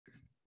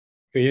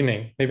Good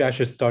evening. Maybe I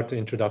should start the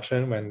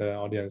introduction when the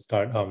audience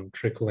start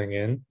trickling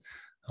in.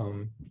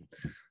 Um,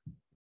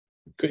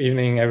 Good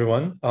evening,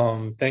 everyone.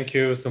 Thank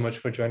you so much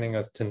for joining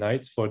us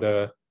tonight for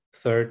the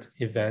third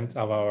event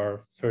of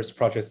our first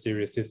project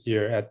series this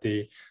year at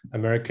the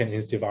American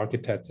Institute of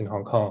Architects in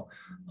Hong Kong.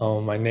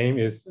 My name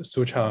is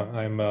Su Chang.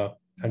 I'm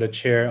the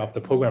chair of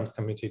the programs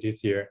committee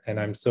this year, and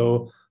I'm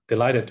so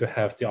delighted to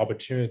have the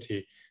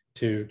opportunity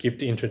to give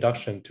the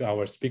introduction to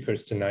our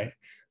speakers tonight,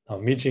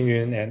 Meejin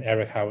Yoon and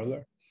Eric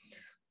Höweler.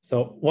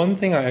 So one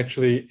thing I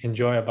actually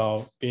enjoy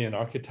about being an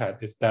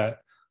architect is that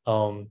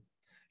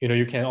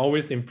you can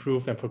always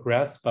improve and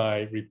progress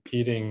by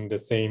repeating the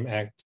same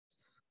act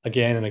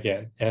again and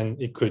again.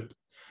 And it could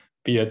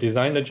be a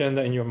design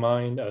agenda in your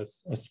mind, a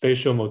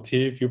spatial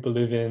motif you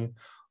believe in,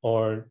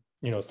 or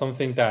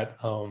something that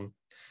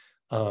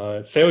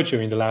failed you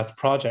in the last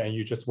project, and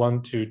you just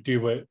want to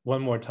do it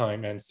one more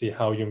time and see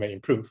how you may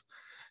improve.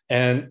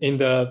 And in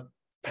the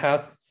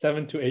past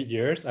 7 to 8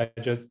 years, I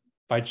just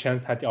by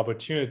chance had the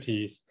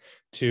opportunities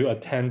to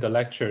attend the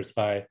lectures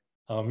by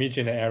Meejin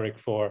and Eric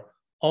for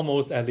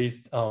almost at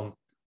least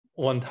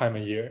one time a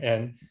year,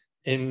 and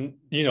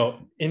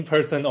in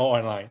person or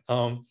online.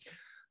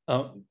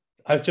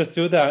 I just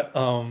feel that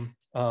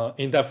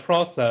in that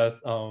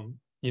process,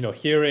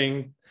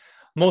 hearing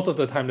most of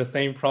the time the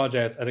same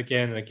projects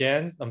again and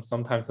again,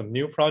 sometimes some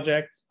new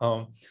projects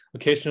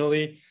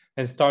occasionally,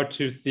 and start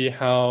to see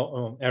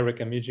how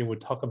Eric and Meejin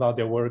would talk about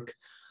their work,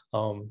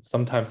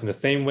 sometimes in the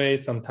same way,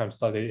 sometimes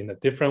slightly in a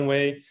different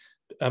way.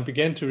 I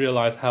began to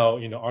realize how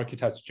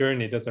architect's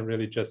journey doesn't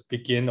really just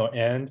begin or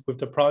end with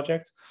the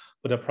projects,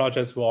 but the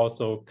projects will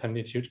also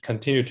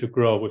continue to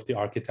grow with the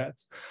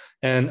architects.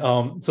 And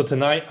so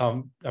tonight,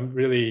 I'm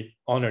really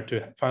honored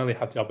to finally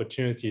have the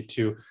opportunity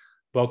to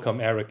welcome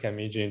Eric and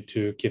Meejin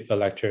to give the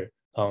lecture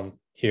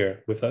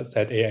here with us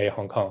at AIA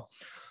Hong Kong.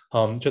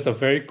 Just a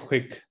very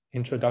quick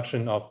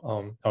introduction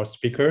of our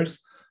speakers.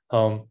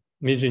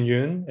 Meejin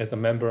Yoon is a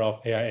member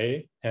of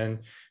AIA, and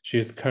she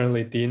is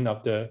currently Dean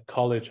of the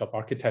College of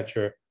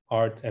Architecture,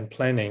 Art, and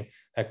Planning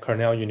at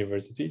Cornell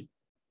University.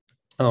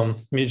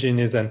 Meejin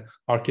is an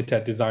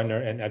architect,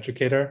 designer, and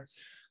educator.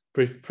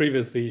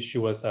 Previously, she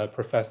was a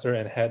professor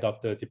and head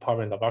of the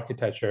Department of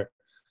Architecture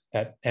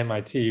at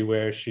MIT,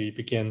 where she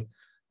began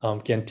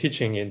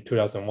teaching in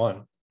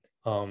 2001.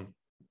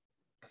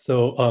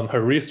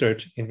 Her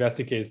research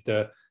investigates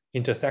the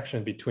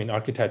intersection between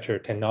architecture,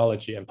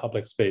 technology, and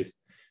public space.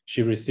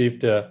 She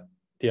received the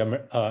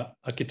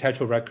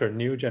Architectural Record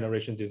New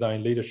Generation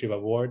Design Leadership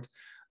Award,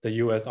 the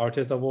U.S.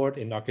 Artist Award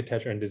in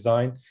Architecture and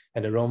Design,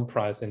 and the Rome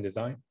Prize in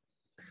Design.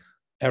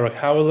 Eric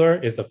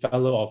Höweler is a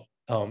fellow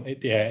of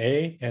the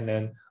AIA and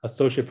an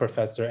associate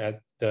professor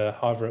at the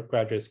Harvard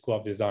Graduate School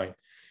of Design.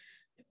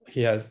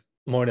 He has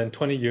more than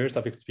 20 years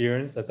of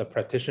experience as a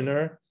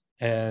practitioner,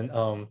 and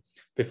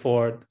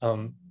before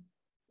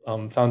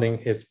founding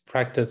his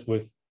practice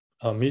with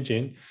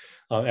Meejin,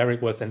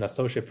 Eric was an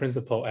associate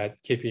principal at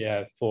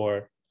KPF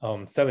for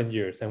 7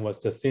 years and was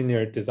the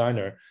senior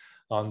designer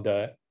on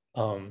the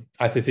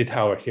ICC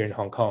Tower here in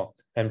Hong Kong.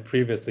 And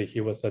previously,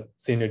 he was a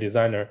senior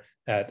designer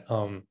at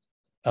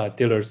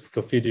Dillard's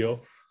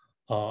Scofidio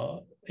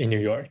in New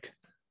York.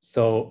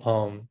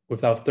 So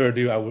without further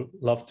ado, I would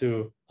love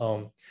to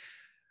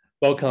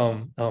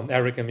welcome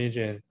Eric and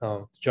Meejin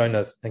to join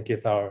us and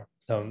give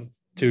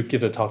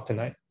the talk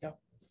tonight. Yeah,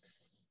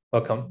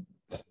 welcome.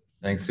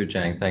 Thanks, Su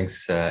Chang.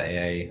 Thanks,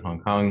 AIA Hong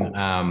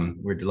Kong.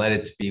 We're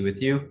delighted to be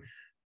with you.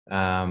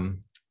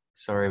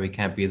 Sorry we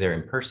can't be there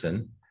in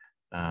person.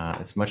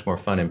 It's much more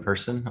fun in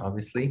person,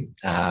 obviously.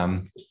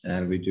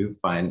 And we do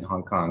find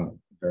Hong Kong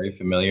very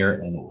familiar,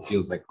 and it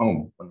feels like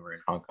home when we're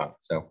in Hong Kong.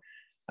 So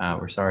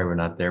we're sorry we're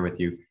not there with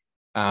you.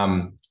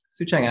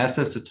 Su Chang asked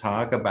us to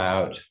talk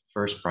about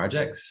first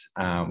projects,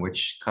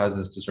 which caused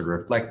us to sort of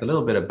reflect a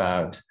little bit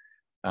about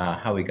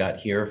how we got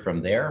here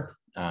from there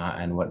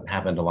and what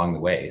happened along the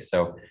way.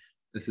 So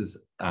this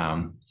is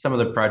some of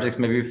the projects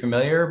may be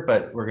familiar,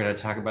 but we're going to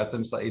talk about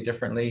them slightly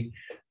differently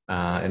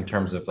in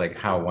terms of like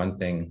how one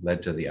thing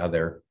led to the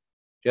other.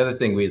 The other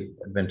thing we've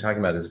been talking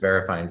about is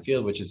Verifying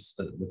Field, which is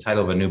the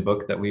title of a new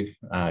book that we've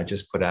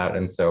just put out.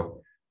 And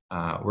so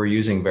we're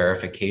using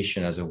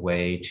verification as a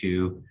way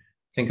to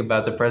think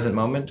about the present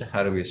moment.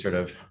 How do we sort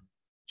of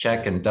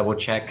check and double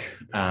check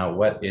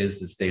what is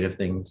the state of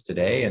things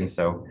today? And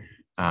so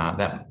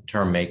that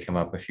term may come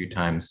up a few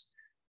times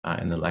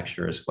in the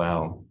lecture as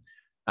well.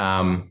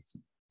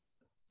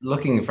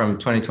 Looking from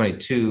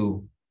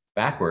 2022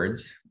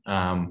 backwards,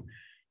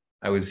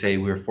 I would say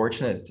we're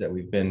fortunate that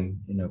we've been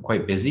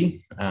quite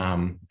busy.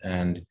 And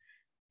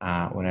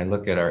when I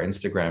look at our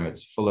Instagram,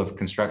 it's full of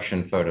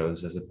construction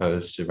photos as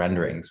opposed to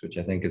renderings, which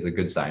I think is a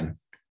good sign.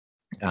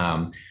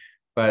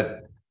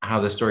 But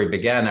how the story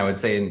began, I would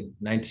say in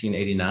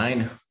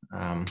 1989,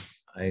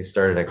 I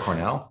started at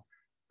Cornell.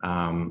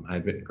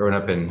 I'd been growing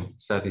up in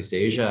Southeast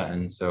Asia,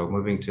 and so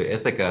moving to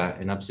Ithaca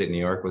in upstate New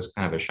York was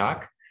kind of a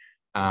shock.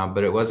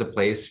 But it was a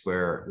place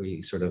where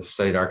we sort of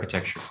studied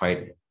architecture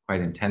quite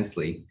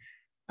intensely.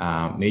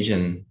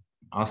 Meejin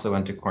also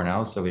went to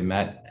Cornell, so we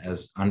met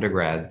as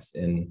undergrads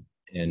in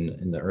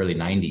in the early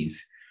 90s.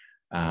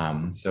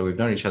 So we've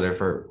known each other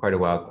for quite a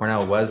while.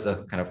 Cornell was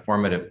a kind of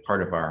formative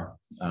part of our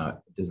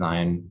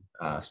design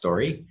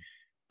story.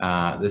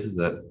 This is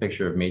a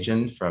picture of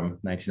Meejin from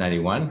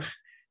 1991,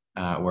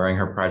 wearing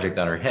her project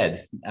on her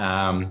head,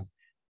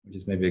 which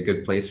is maybe a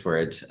good place for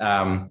it.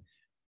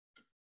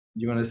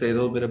 You want to say a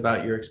little bit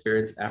about your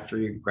experience after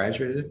you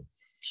graduated?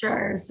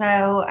 Sure.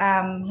 So,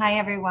 hi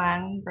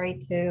everyone.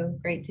 Great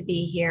to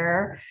be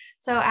here.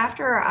 So,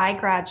 after I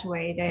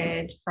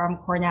graduated from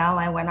Cornell,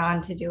 I went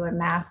on to do a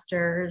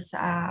master's,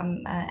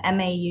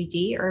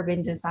 MAUD,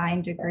 urban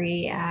design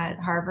degree at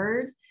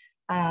Harvard,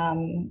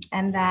 and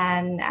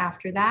then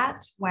after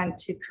that, went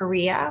to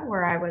Korea,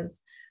 where I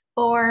was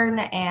born,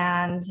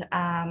 and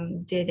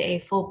did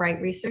a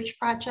Fulbright research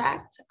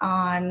project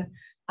on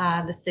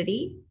the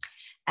city.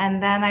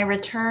 And then I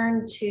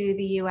returned to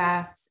the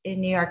US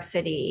in New York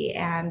City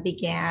and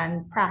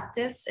began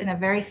practice in a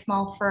very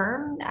small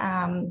firm,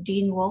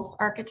 Dean Wolfe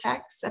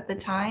Architects at the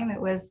time. It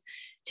was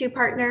 2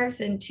 partners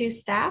and 2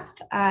 staff,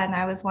 and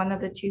I was one of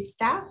the 2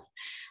 staff,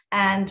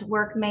 and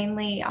worked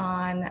mainly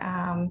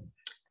on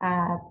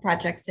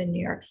projects in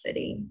New York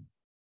City.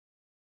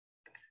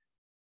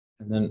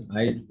 And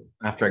then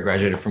after I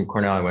graduated from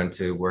Cornell, I went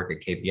to work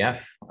at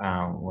KPF,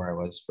 where I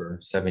was for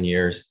 7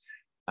 years.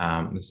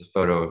 This is a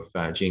photo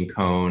of Gene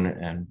Cohn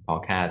and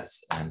Paul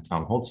Katz and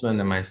Tom Holtzman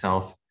and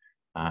myself.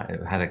 It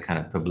had a kind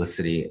of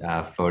publicity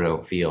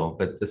photo feel,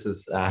 but this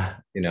is,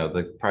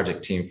 the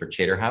project team for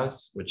Chater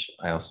House, which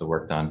I also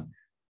worked on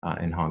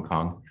in Hong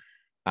Kong.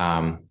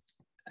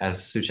 As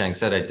Suchang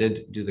said, I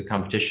did do the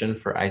competition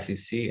for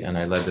ICC, and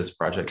I led this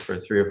project for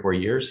 3 or 4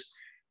 years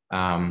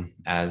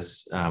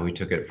as we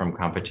took it from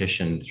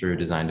competition through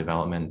design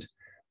development.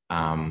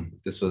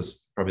 This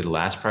was probably the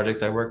last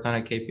project I worked on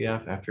at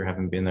KPF after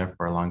having been there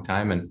for a long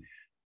time. And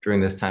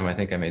during this time, I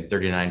think I made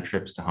 39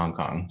 trips to Hong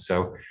Kong.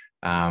 So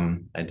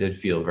I did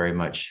feel very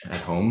much at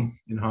home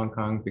in Hong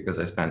Kong because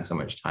I spent so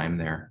much time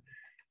there.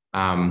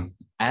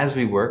 As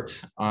we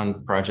worked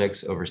on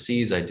projects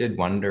overseas, I did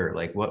wonder,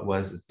 like, what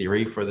was the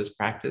theory for this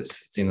practice?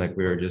 It seemed like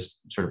we were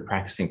just sort of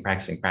practicing.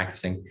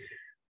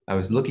 I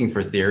was looking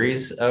for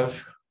theories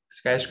of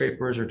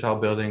skyscrapers or tall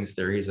buildings,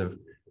 theories of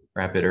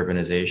rapid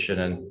urbanization,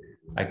 and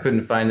I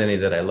couldn't find any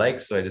that I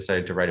liked, so I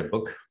decided to write a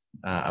book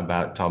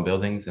about tall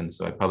buildings. And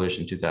so I published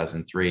in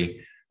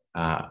 2003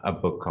 a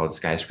book called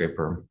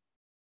Skyscraper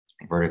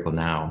Vertical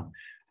Now.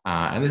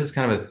 And this is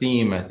kind of a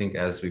theme, I think,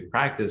 as we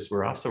practice,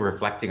 we're also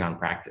reflecting on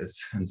practice.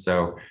 And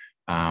so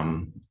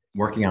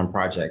working on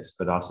projects,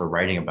 but also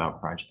writing about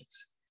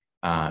projects.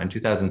 In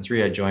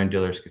 2003, I joined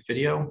Diller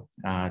Scofidio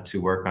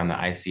to work on the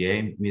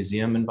ICA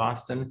Museum in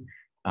Boston.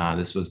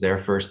 This was their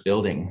first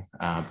building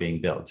being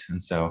built.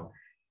 And so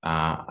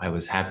I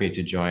was happy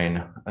to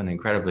join an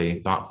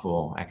incredibly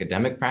thoughtful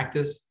academic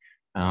practice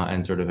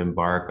and sort of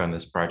embark on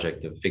this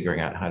project of figuring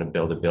out how to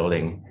build a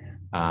building,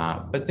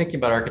 but thinking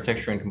about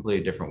architecture in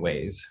completely different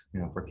ways.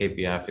 For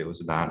KPF, it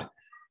was about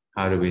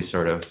how do we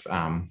sort of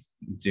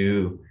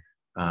do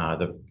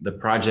the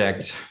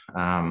project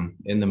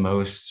in the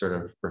most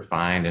sort of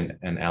refined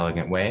and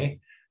elegant way,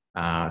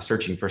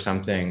 searching for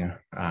something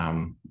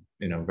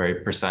very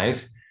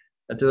precise.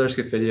 At Diller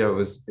Scofidio,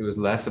 it was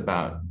less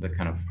about the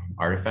kind of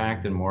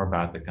artifact and more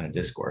about the kind of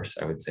discourse,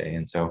 I would say.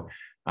 And so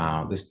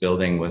this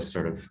building was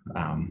sort of,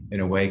 in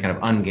a way, kind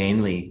of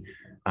ungainly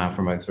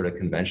from a sort of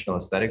conventional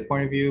aesthetic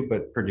point of view,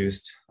 but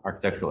produced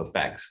architectural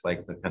effects,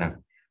 like the kind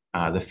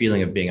of the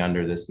feeling of being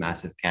under this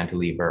massive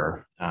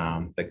cantilever,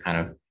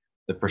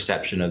 the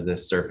perception of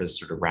this surface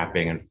sort of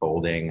wrapping and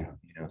folding.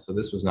 So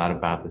this was not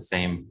about the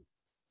same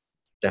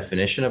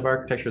definition of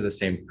architecture, the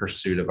same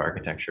pursuit of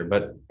architecture,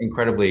 but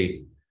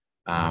incredibly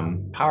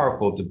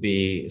powerful to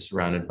be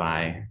surrounded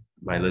by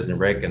Liz and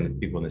Rick and the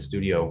people in the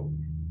studio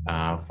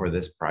for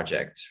this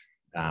project.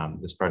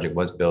 This project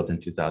was built in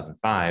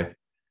 2005,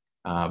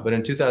 but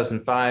in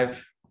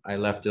 2005, I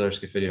left Diller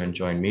Scofidio and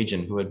joined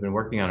Meejin, who had been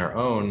working on her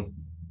own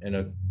in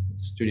a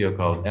studio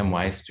called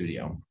MY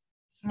Studio.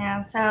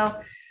 Yeah,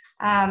 so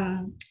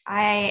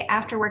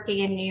after working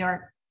in New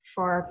York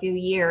for a few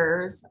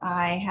years,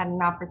 I had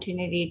an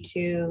opportunity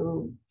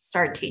to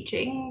start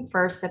teaching,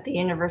 first at the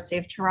University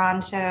of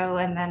Toronto,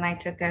 and then I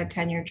took a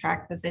tenure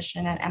track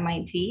position at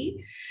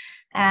MIT.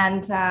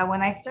 And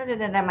when I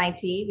started at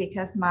MIT,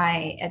 because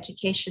my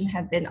education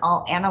had been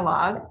all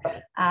analog,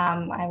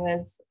 I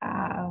was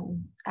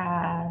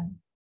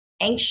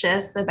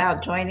anxious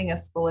about joining a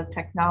school of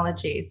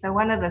technology. So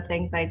one of the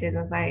things I did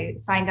was I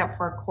signed up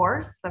for a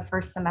course the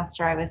first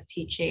semester I was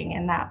teaching,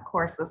 and that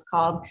course was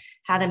called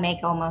How to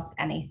Make Almost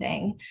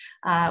Anything.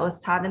 It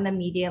was taught in the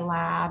Media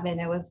Lab, and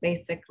it was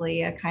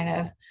basically a kind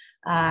of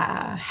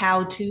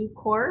how-to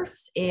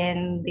course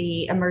in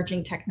the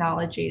emerging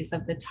technologies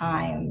of the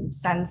time,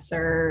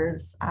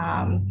 sensors,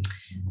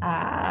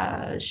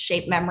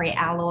 shape memory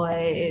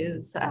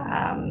alloys,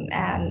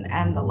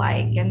 and the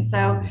like. And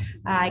so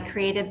I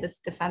created this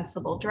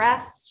defensible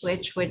dress,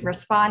 which would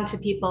respond to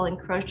people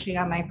encroaching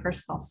on my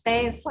personal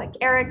space, like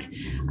Eric,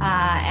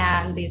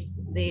 and these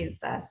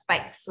these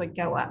spikes would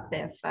go up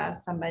if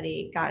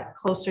somebody got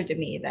closer to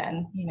me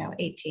than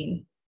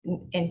 18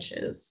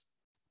 inches.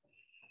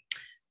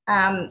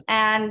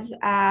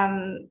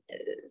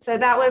 So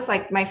that was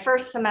like my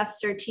first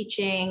semester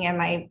teaching,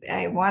 and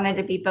I wanted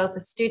to be both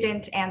a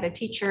student and a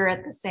teacher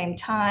at the same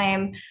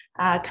time.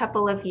 A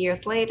couple of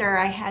years later,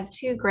 I had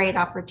two great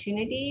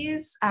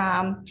opportunities.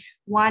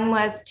 One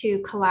was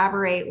to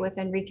collaborate with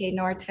Enrique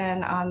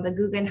Norton on the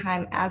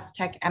Guggenheim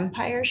Aztec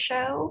Empire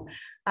show,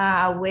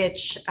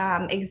 which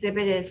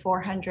exhibited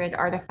 400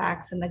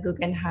 artifacts in the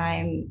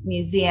Guggenheim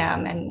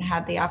Museum, and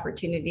had the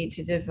opportunity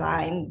to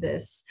design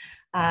this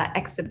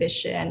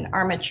exhibition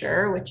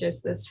armature, which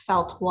is this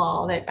felt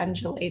wall that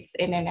undulates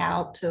in and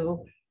out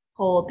to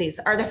hold these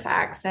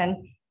artifacts.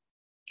 And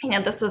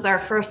this was our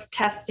first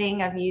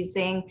testing of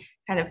using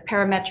kind of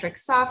parametric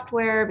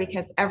software,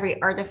 because every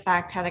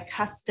artifact had a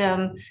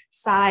custom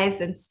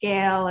size and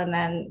scale, and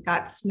then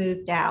got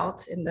smoothed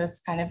out in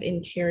this kind of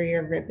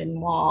interior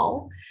ribbon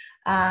wall.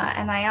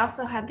 And I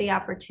also had the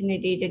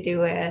opportunity to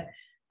do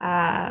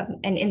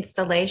an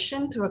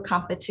installation through a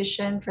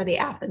competition for the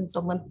Athens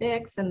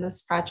Olympics. And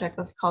this project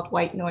was called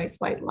White Noise,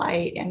 White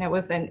Light. And it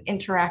was an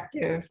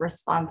interactive,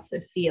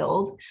 responsive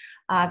field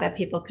that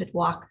people could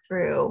walk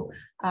through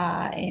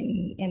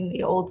in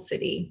the old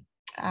city.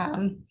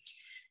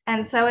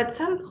 And so at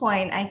some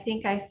point, I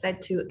think I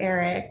said to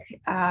Eric,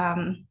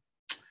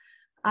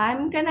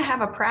 I'm going to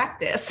have a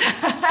practice.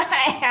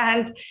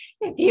 And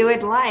if you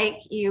would like,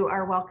 you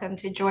are welcome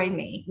to join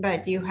me,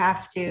 but you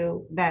have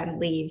to then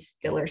leave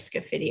Diller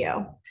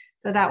Scofidio.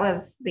 So that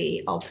was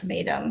the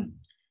ultimatum.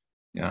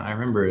 Yeah, I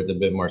remember it a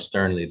bit more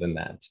sternly than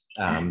that.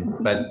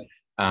 But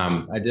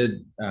I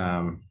did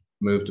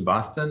move to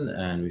Boston,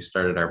 and we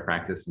started our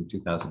practice in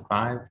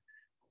 2005.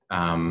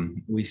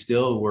 We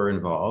still were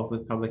involved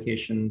with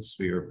publications.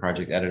 We were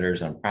project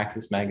editors on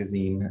Praxis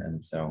magazine.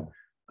 And so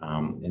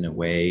in a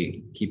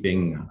way,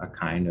 keeping a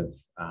kind of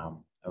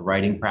a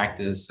writing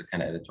practice, a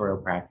kind of editorial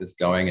practice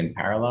going in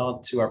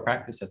parallel to our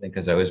practice, I think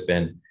has always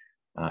been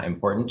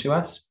important to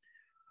us.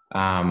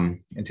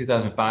 In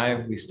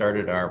 2005, we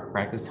started our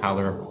practice,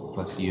 Höweler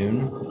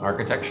Yoon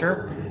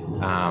architecture.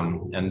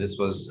 And this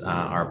was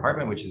our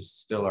apartment, which is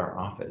still our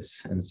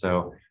office. And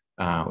so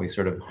we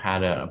sort of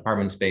had an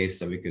apartment space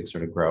that we could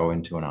sort of grow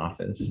into an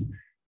office.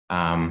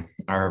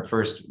 Our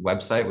first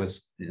website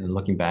was,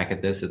 looking back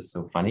at this, it's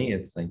so funny.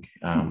 It's like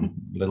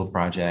little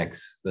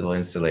projects, little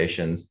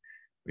installations.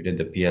 We did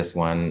the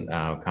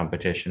PS1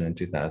 competition in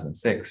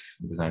 2006,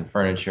 we designed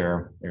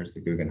furniture. There's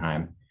the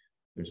Guggenheim,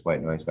 there's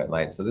White Noise, White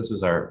Light. So this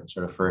was our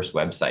sort of first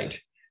website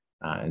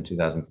in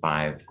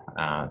 2005,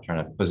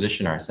 trying to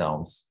position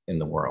ourselves in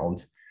the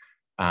world.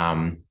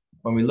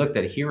 When we looked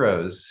at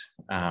heroes,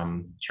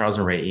 Charles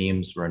and Ray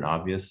Eames were an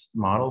obvious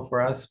model for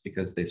us,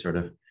 because they sort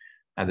of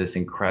had this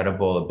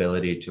incredible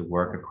ability to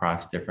work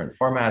across different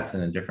formats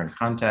and in different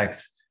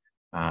contexts.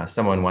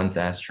 Someone once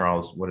asked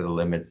Charles, what are the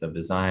limits of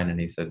design? And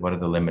he said, what are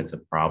the limits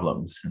of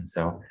problems? And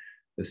so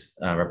this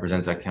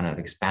represents a kind of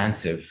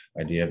expansive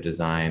idea of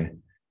design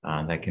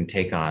that can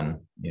take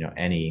on,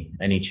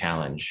 any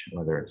challenge,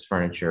 whether it's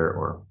furniture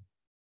or,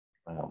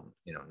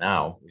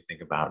 now we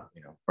think about,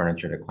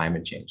 furniture to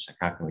climate change. Like,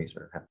 how can we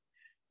sort of have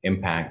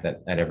impact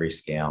at every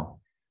scale?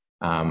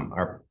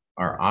 Our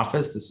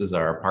office, this is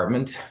our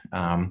apartment.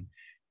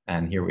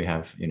 And here we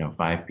have,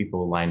 5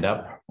 people lined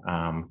up.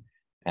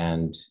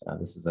 And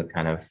this is a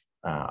kind of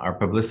our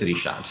publicity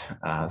shot.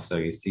 So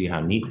you see how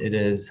neat it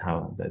is,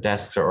 how the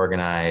desks are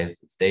organized.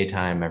 It's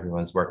daytime,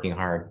 everyone's working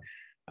hard.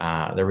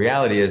 The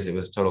reality is it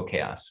was total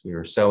chaos. We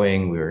were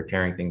sewing, we were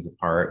tearing things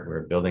apart, we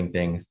were building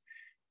things,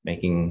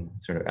 making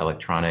sort of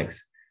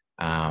electronics.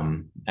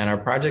 And our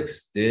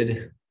projects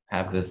did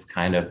have this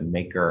kind of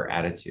maker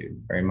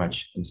attitude, very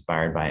much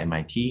inspired by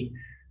MIT.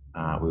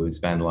 We would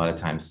spend a lot of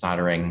time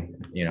soldering,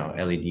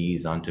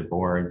 LEDs onto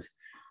boards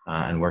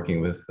and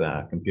working with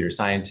computer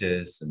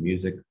scientists and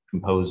music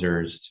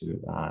composers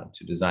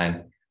to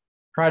design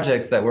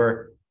projects that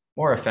were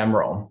more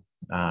ephemeral.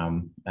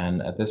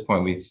 And at this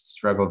point, we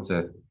struggled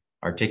to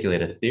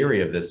articulate a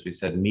theory of this. We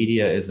said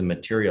media is a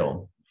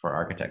material for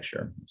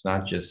architecture. It's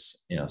not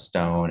just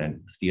stone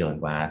and steel and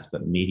glass,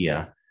 but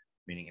media,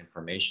 meaning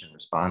information,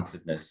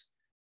 responsiveness,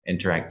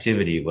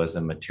 interactivity, was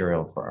a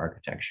material for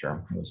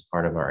architecture. It was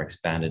part of our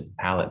expanded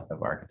palette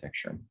of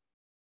architecture.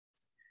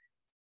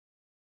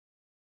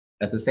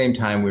 At the same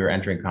time, we were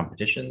entering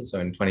competitions. So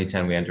in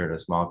 2010, we entered a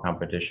small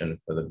competition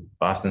for the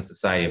Boston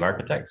Society of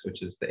Architects,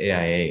 which is the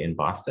AIA in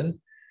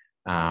Boston.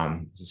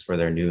 This is for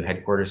their new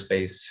headquarters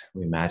space.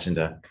 We imagined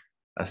a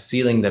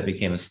ceiling that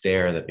became a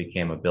stair that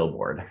became a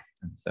billboard.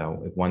 And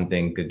so if one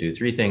thing could do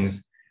 3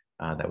 things,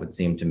 that would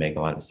seem to make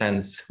a lot of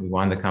sense. We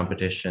won the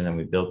competition and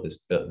we built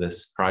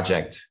this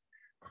project.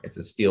 It's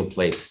a steel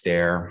plate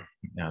stair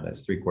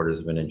that's 3/4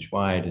 of an inch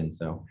wide. And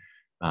so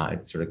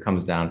it sort of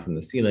comes down from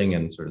the ceiling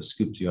and sort of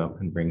scoops you up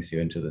and brings you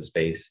into the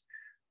space.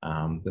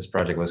 This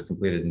project was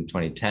completed in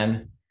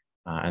 2010.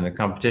 And the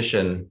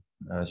competition,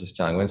 I was just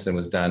telling Winston,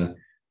 was done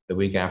the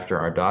week after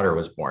our daughter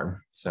was born.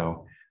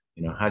 So,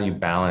 how do you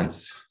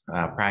balance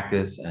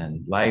practice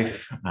and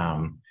life?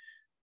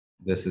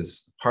 this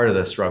is part of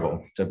the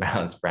struggle to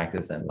balance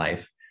practice and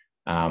life.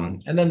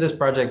 And then this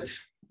project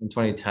in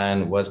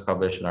 2010 was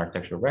published in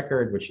Architectural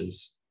Record, which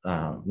is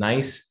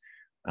nice.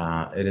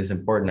 It is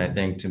important, I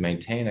think, to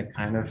maintain a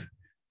kind of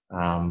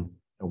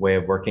a way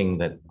of working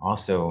that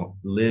also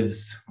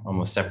lives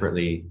almost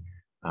separately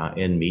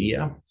in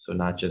media. So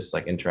not just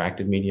like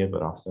interactive media,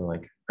 but also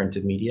like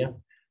printed media.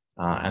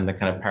 And the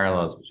kind of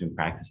parallels between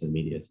practice and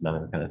media is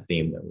another kind of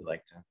theme that we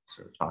like to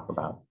sort of talk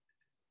about.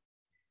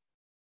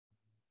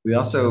 We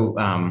also,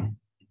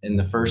 in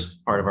the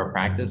first part of our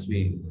practice,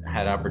 we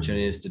had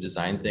opportunities to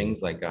design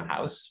things like a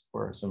house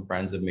for some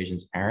friends of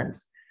Meejin's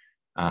parents.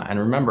 And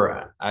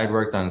remember, I'd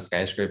worked on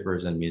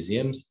skyscrapers and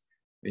museums.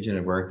 Meejin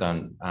had worked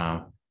on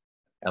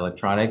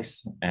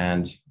electronics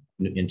and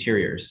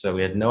interiors. So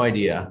we had no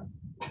idea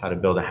how to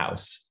build a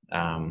house,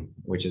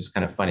 which is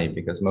kind of funny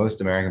because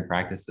most American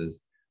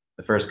practices,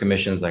 the first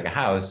commission is like a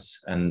house,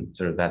 and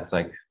sort of that's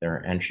like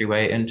their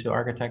entryway into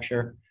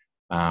architecture.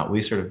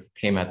 We sort of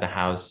came at the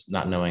house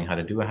not knowing how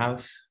to do a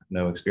house,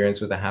 no experience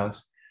with a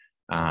house.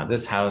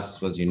 This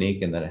house was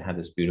unique in that it had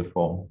this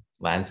beautiful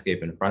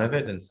landscape in front of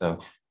it. And so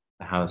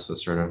the house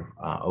was sort of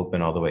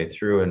open all the way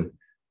through. And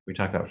we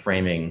talk about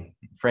framing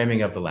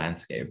of the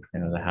landscape. You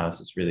know, the house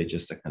is really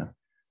just a kind of,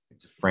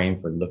 it's a frame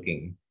for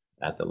looking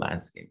at the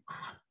landscape.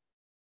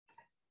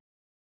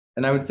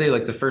 And I would say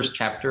like the first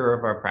chapter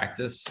of our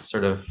practice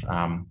sort of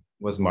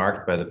was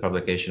marked by the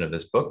publication of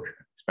this book,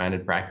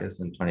 Expanded Practice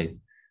in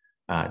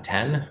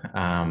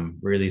 2010,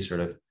 really sort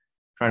of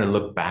trying to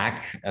look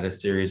back at a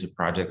series of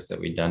projects that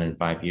we'd done in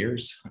 5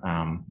 years,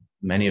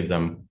 many of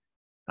them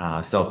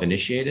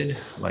self-initiated,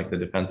 like the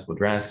defensible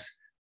dress,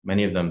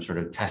 many of them sort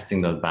of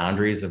testing the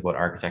boundaries of what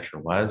architecture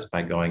was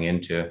by going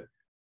into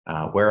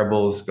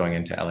wearables, going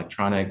into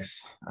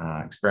electronics,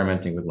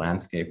 experimenting with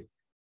landscape.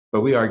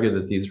 But we argue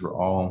that these were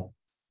all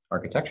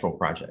architectural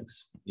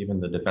projects. Even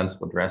the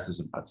defensible dress is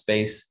about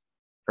space,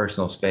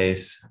 personal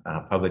space,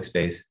 public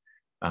space.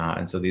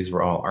 And so these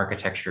were all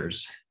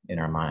architectures in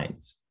our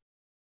minds.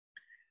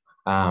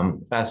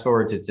 Fast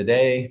forward to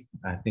today,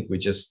 I think we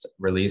just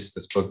released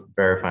this book,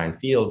 Verify and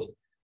Field.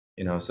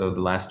 You know, so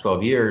the last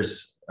 12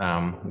 years,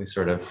 we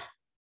sort of,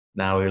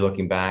 now we're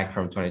looking back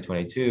from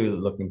 2022,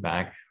 looking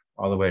back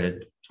all the way to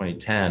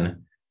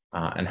 2010,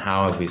 and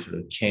how have we sort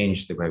of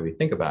changed the way we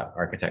think about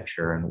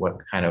architecture and what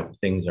kind of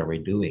things are we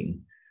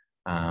doing?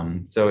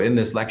 So in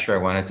this lecture,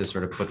 I wanted to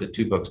sort of put the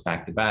two books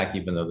back to back,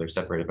 even though they're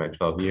separated by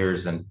 12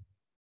 years. And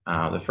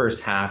the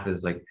first half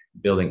is like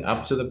building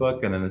up to the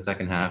book, and then the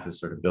second half is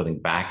sort of building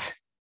back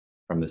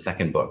from the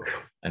second book,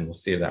 and we'll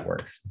see if that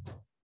works.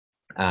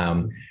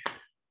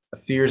 A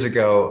few years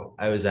ago,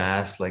 I was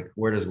asked, like,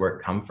 where does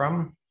work come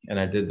from? And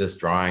I did this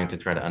drawing to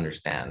try to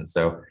understand.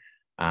 So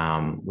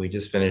we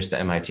just finished the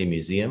MIT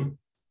Museum.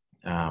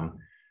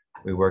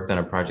 We worked on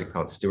a project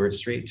called Stewart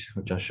Street,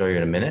 which I'll show you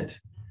in a minute.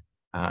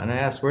 And I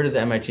asked, where did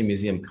the MIT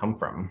Museum come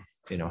from?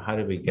 You know, how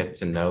did we get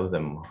to know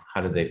them? How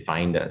did they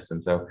find us?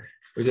 And so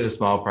we did a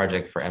small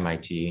project for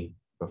MIT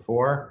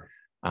before.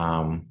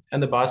 And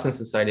the Boston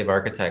Society of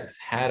Architects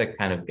had a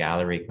kind of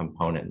gallery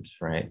component,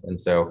 right? And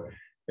so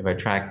if I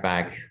track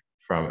back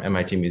from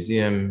MIT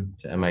Museum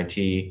to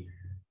MIT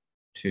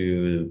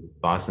to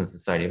Boston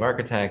Society of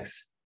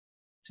Architects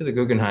to the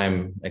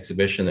Guggenheim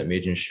exhibition that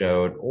Meejin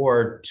showed,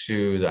 or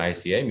to the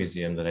ICA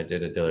museum that I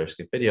did a Diller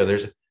skip video,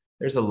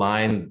 there's a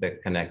line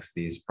that connects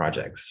these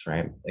projects,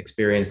 right?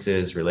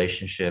 Experiences,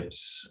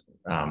 relationships,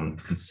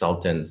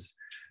 consultants.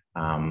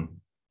 And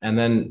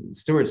then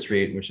Stewart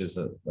Street, which is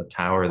a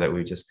tower that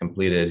we just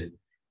completed,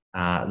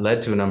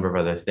 led to a number of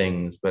other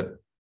things. But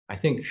I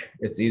think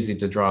it's easy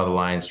to draw the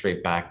line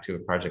straight back to a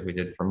project we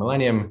did for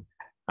Millennium,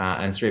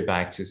 and straight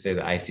back to, say,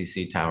 the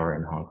ICC tower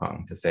in Hong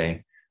Kong, to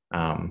say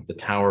the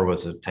tower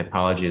was a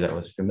typology that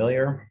was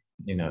familiar,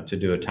 you know, to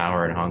do a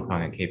tower in Hong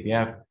Kong at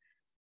KPF,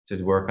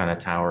 to work on a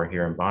tower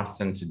here in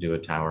Boston, to do a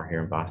tower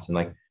here in Boston.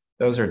 Like,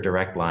 those are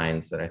direct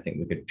lines that I think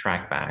we could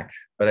track back.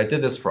 But I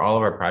did this for all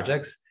of our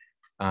projects,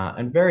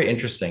 and very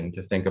interesting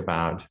to think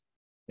about,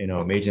 you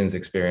know, Meijin's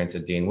experience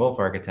at Dean Wolfe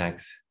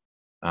Architects,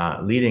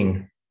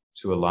 leading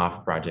to a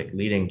loft project,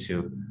 leading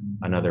to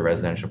another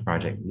residential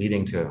project,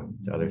 leading to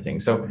other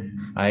things. So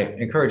I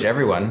encourage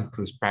everyone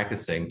who's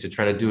practicing to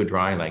try to do a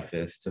drawing like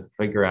this, to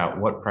figure out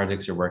what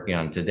projects you're working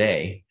on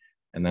today,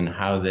 and then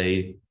how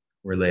they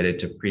related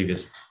to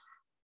previous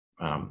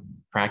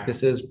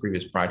practices,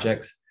 previous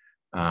projects,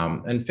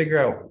 and figure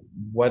out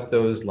what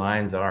those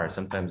lines are.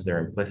 Sometimes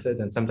they're implicit,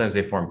 and sometimes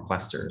they form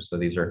clusters. So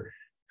these are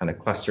kind of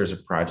clusters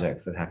of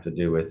projects that have to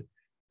do with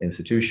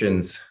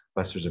institutions,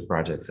 clusters of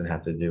projects that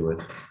have to do with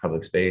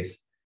public space.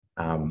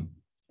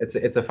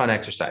 It's a fun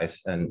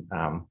exercise, and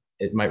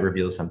it might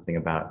reveal something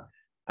about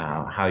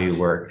how you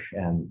work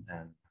and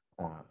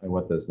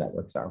what those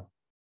networks are.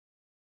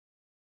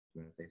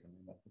 You want to say something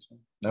about this one?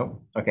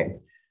 No? Okay.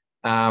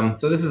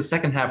 So this is the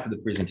second half of the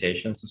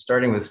presentation. So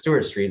starting with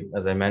Stewart Street,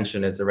 as I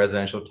mentioned, it's a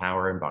residential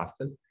tower in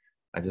Boston.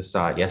 I just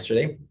saw it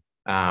yesterday.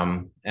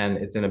 And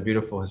it's in a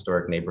beautiful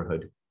historic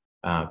neighborhood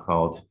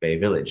called Bay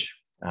Village.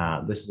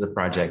 This is a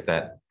project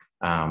that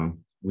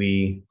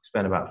we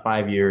spent about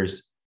 5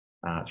 years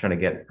trying to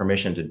get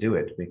permission to do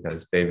it,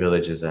 because Bay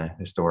Village is a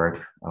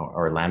historic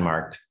or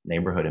landmarked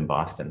neighborhood in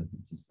Boston.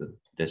 This is the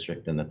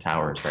district and the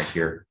towers right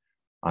here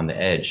on the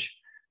edge.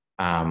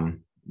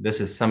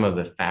 This is some of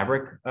the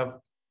fabric of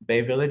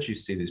Bay Village. You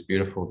see these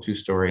beautiful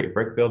two-story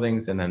brick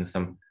buildings and then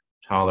some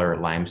taller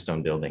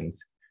limestone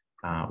buildings.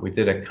 We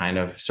did a kind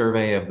of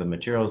survey of the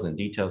materials and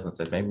details and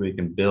said, maybe we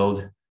can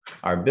build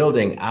our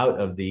building out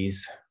of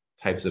these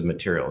types of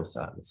materials,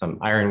 some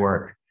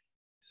ironwork,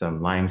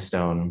 some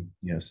limestone,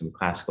 some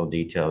classical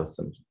details,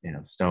 some,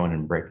 stone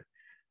and brick.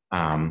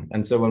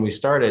 And so when we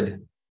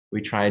started,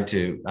 we tried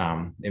to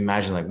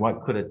imagine, like,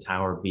 what could a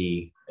tower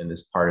be in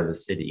this part of the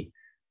city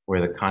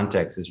where the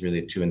context is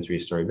really 2- and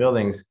 3-story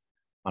buildings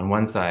on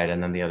one side,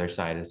 and then the other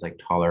side is like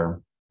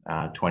taller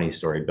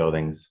 20-story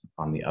buildings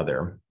on the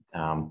other.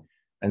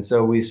 And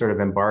so we sort of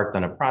embarked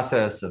on a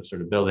process of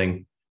sort of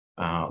building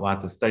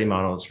lots of study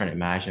models, trying to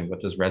imagine what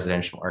does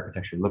residential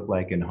architecture look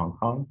like in Hong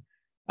Kong,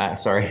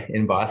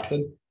 in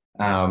Boston.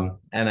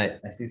 And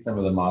I see some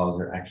of the models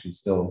are actually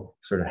still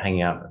sort of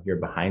hanging out here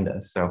behind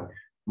us. So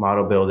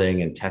model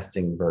building and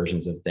testing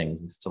versions of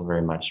things is still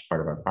very much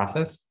part of our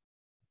process.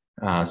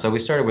 So we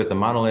started with a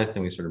monolith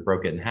and we sort of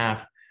broke it in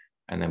half,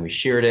 and then we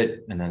sheared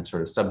it and then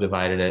sort of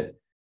subdivided it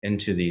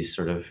into these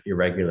sort of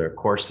irregular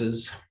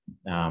courses.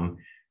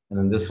 And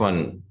then this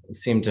one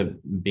seemed to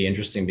be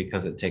interesting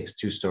because it takes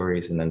 2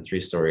 stories and then 3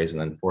 stories and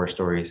then 4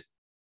 stories,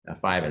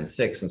 5 and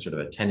 6, and sort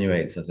of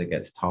attenuates as it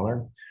gets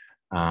taller.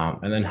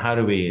 And then how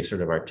do we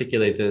sort of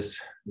articulate this?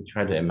 We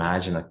tried to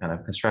imagine a kind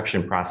of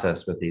construction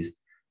process with these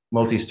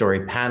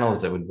multi-story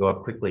panels that would go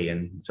up quickly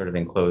and sort of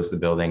enclose the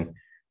building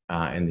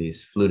in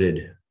these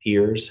fluted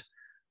piers.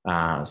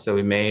 So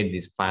we made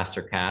these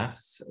plaster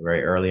casts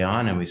very early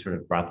on, and we sort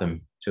of brought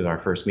them to our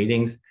first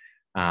meetings.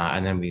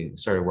 And then we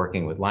started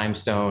working with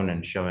limestone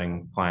and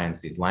showing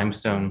clients these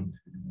limestone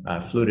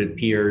fluted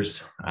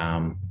piers.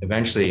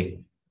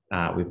 Eventually,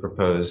 we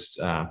proposed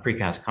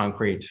precast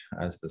concrete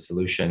as the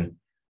solution.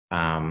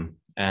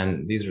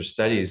 And these were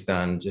studies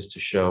done just to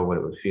show what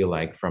it would feel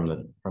like from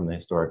the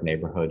historic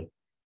neighborhood,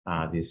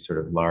 these sort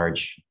of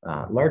large,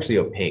 largely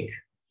opaque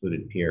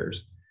fluted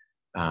piers.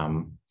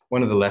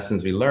 One of the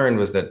lessons we learned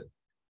was that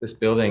this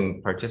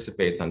building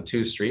participates on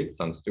 2 streets,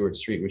 on Stewart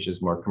Street, which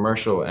is more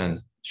commercial, and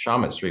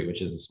Shawmut Street,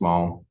 which is a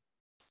small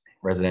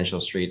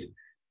residential street.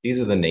 These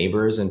are the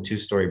neighbors in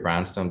 2-story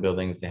brownstone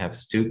buildings. They have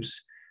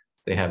stoops.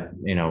 They have,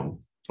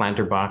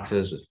 planter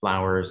boxes with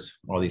flowers.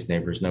 All these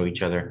neighbors know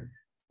each other.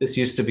 This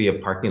used to be a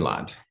parking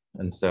lot.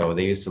 And so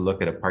they used to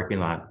look at a parking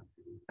lot,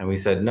 and we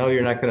said, no,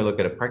 you're not going to look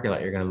at a parking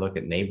lot. You're going to look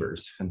at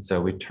neighbors. And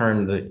so we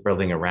turned the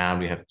building around.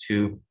 We have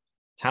 2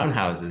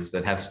 townhouses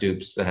that have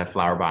stoops, that have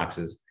flower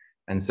boxes.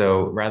 And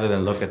so rather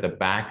than look at the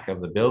back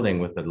of the building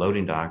with the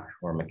loading dock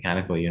or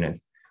mechanical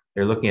units,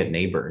 they're looking at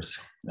neighbors.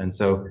 And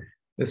so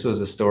this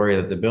was a story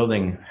that the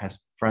building has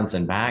fronts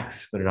and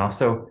backs, but it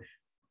also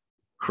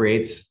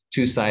creates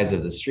 2 sides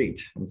of the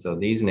street. And so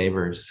these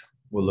neighbors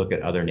will look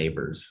at other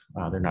neighbors.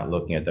 They're not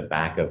looking at the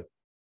back of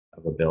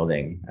a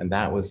building. And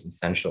that was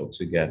essential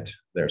to get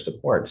their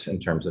support in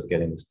terms of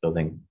getting this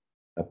building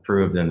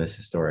approved in this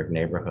historic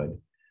neighborhood.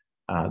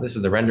 This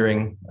is the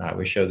rendering.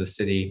 We show the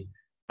city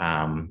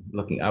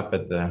looking up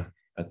at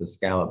the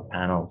scallop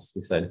panels.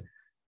 We said,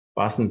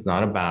 Boston's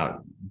not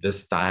about this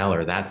style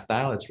or that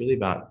style. It's really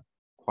about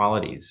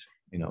qualities,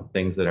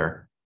 things that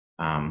are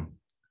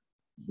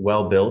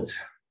well built,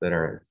 that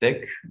are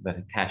thick, that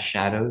cast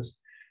shadows.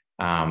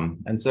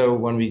 And so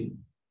when we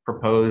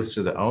proposed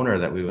to the owner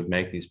that we would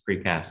make these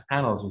precast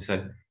panels, we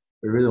said,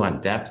 we really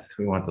want depth.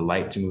 We want the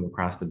light to move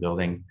across the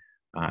building.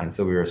 And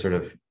so we were sort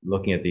of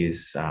looking at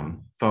these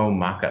foam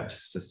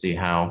mock-ups to see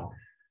how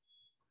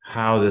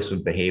this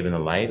would behave in the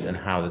light and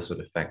how this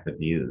would affect the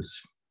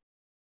views.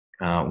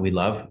 We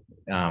love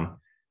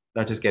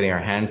not just getting our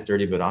hands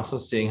dirty, but also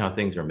seeing how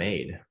things are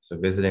made. So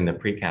visiting the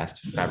precast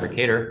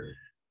fabricator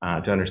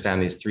to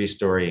understand these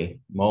 3-story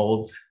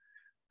molds.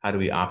 How do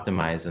we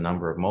optimize the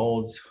number of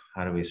molds?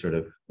 How do we sort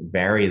of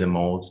vary the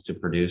molds to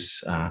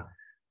produce a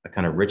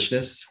kind of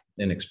richness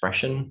in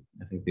expression?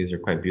 I think these are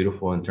quite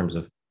beautiful in terms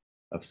of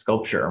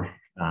sculpture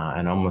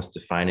and almost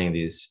defining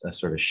these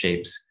sort of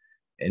shapes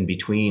in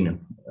between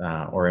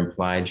or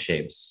implied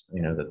shapes,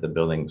 that the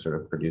building sort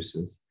of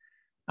produces.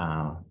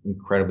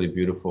 Incredibly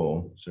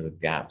beautiful sort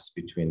of gaps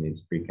between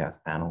these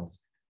precast panels.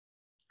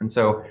 And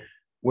so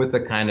with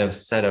a kind of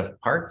set of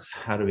parts,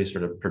 how do we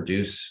sort of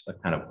produce a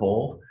kind of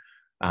whole?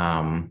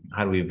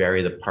 How do we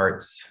vary the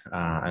parts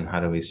and how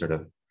do we sort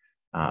of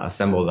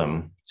assemble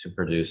them to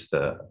produce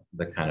the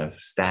kind of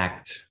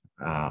stacked,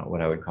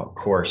 what I would call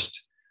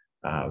coursed,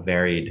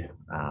 varied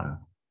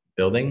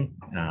building?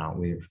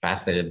 We were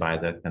fascinated by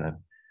the kind of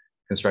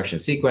construction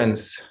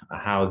sequence,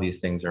 how these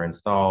things are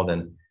installed,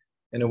 and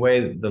in a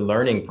way, the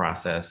learning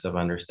process of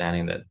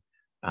understanding that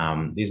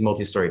these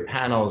multi-story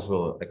panels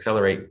will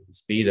accelerate the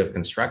speed of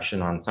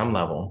construction on some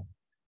level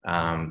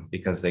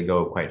because they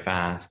go quite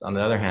fast. On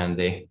the other hand,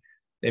 they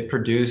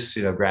produce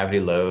gravity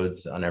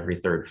loads on every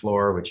 3rd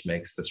floor, which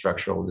makes the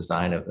structural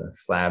design of the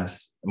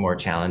slabs more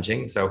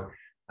challenging. So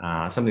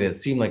something that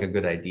seemed like a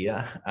good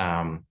idea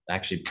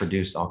actually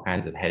produced all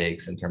kinds of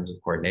headaches in terms of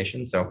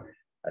coordination. So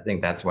I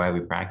think that's why we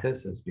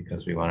practice, is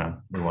because we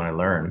want to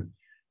learn.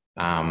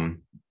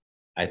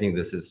 I think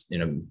this is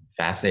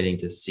fascinating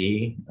to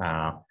see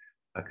a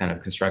kind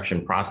of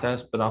construction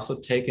process, but also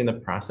taking the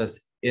process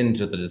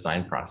into the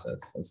design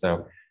process. And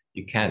so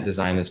you can't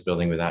design this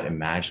building without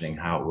imagining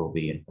how it will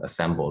be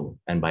assembled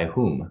and by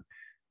whom.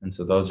 And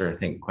so those are, I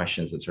think,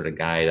 questions that sort of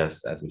guide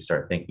us as we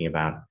start thinking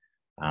about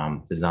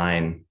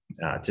design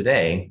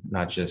today,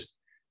 not just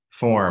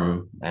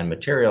form and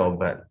material,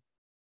 but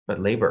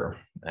labor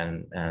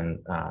and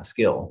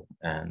skill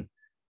and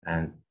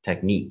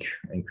technique.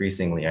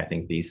 Increasingly, I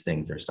think these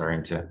things are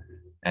starting to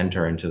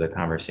enter into the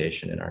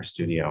conversation in our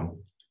studio.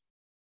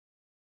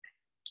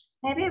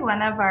 Maybe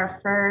one of our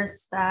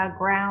first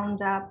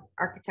ground up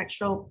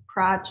architectural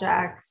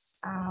projects,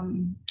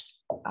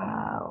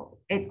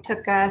 it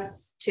took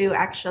us to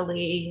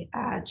actually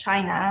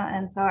China.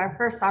 And so our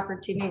first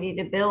opportunity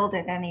to build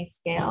at any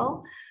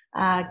scale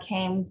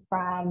came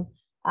from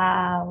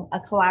a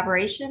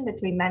collaboration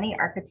between many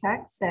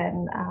architects.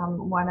 And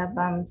one of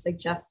them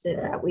suggested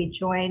that we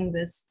join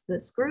this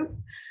group.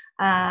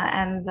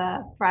 And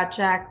the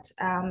project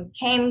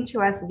came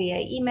to us via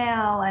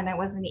email, and it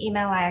was an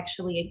email I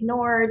actually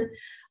ignored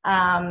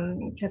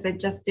because it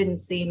just didn't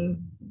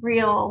seem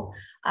real.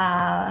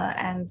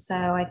 And so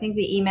I think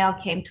the email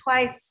came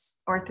twice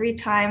or 3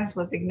 times,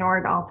 was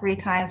ignored all 3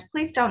 times.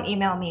 Please don't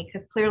email me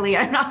because clearly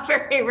I'm not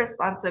very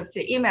responsive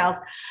to emails.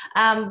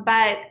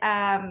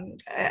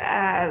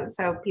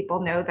 So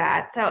people know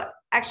that. So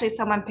actually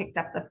someone picked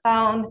up the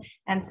phone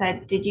and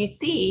said, did you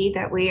see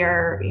that we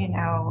are,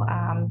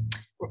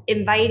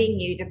 inviting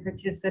you to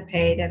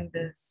participate in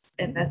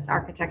this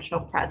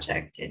architectural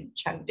project in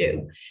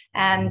Chengdu?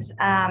 And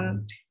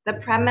the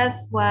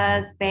premise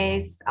was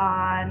based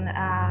on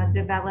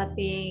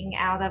developing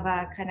out of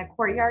a kind of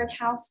courtyard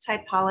house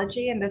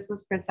typology, and this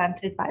was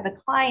presented by the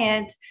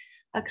client,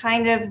 a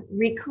kind of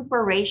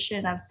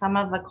recuperation of some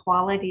of the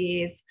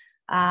qualities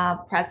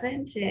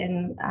present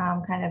in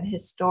kind of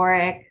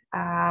historic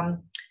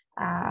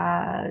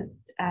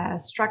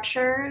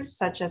structures,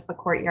 such as the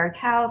courtyard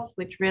house,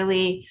 which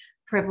really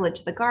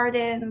privileged the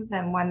gardens,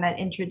 and one that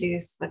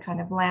introduced the kind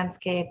of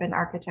landscape and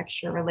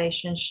architecture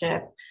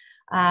relationship.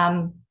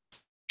 And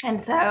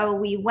so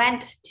we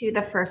went to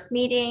the first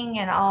meeting,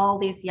 and all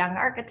these young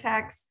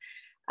architects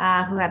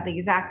who had the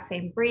exact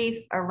same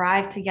brief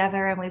arrived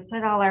together, and we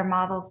put all our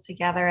models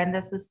together. And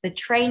this is the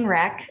train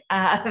wreck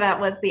that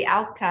was the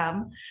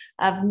outcome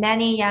of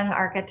many young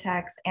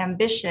architects'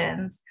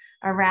 ambitions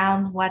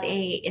around what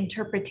a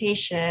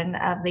interpretation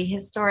of the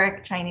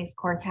historic Chinese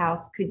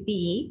courthouse could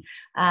be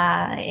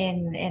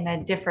in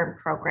a different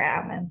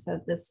program. And so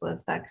this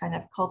was a kind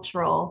of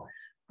cultural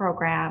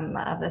program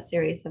of a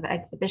series of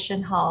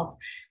exhibition halls.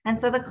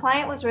 And so the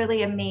client was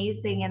really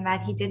amazing in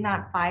that he did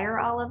not fire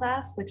all of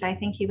us, which I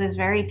think he was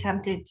very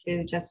tempted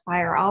to just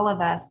fire all of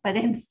us, but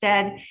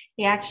instead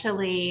he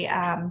actually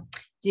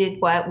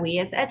did what we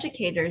as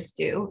educators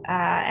do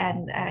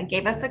and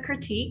gave us a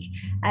critique,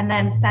 and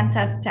then sent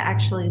us to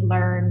actually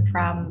learn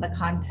from the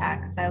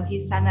context. So he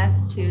sent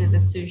us to the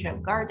Suzhou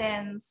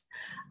Gardens,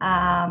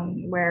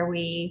 where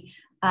we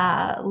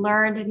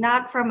learned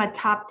not from a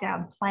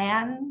top-down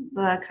plan,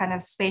 the kind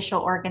of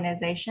spatial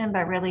organization,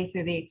 but really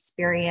through the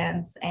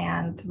experience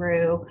and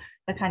through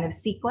the kind of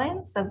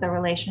sequence of the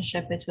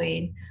relationship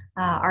between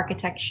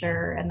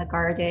architecture and the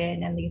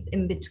garden and these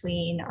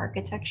in-between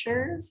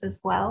architectures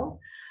as well.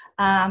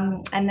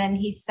 And then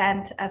he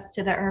sent us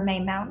to the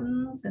Ermei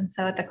Mountains. And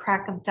so at the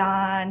crack of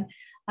dawn,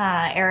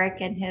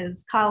 Eric and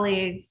his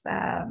colleagues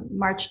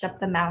marched up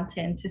the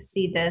mountain to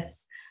see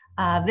this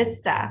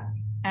vista.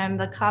 And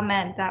the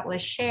comment that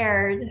was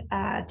shared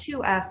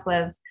to us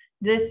was,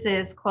 this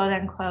is quote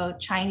unquote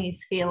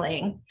Chinese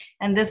feeling.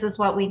 And this is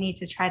what we need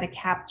to try to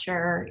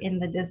capture in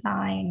the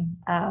design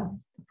of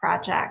the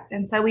project.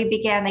 And so we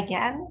began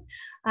again.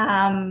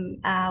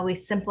 We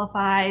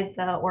simplified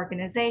the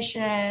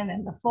organization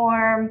and the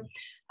form.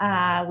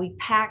 We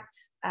packed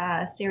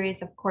a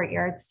series of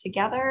courtyards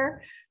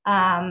together.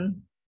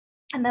 And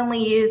then we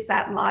used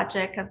that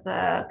logic of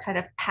the kind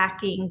of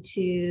packing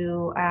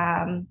to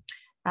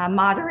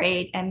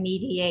moderate and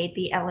mediate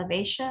the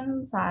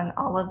elevations on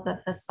all of the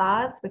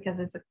facades, because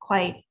it's a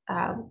quite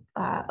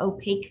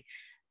opaque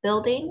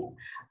building.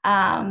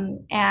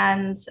 Then,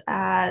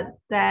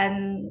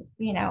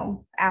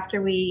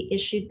 after we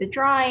issued the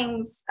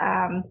drawings,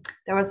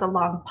 there was a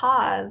long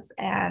pause,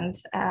 and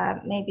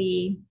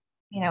maybe,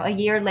 a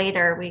year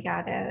later, we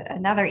got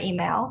another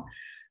email,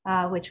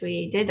 which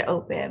we did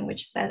open,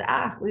 which said,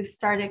 we've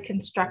started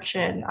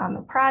construction on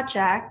the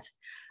project.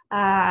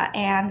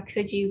 And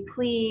could you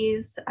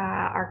please,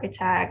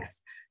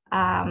 architects,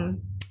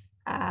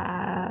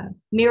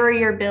 mirror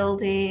your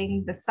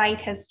building? The site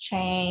has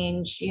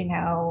changed,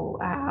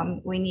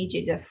 we need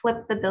you to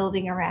flip the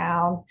building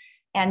around,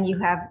 and you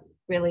have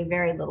really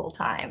very little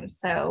time.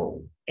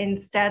 So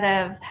instead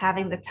of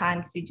having the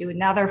time to do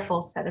another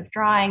full set of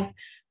drawings,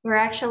 we're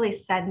actually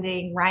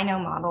sending Rhino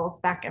models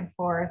back and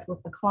forth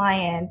with the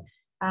client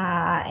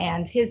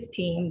and his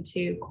team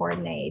to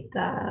coordinate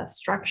the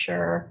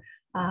structure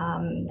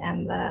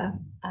and the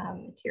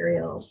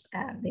materials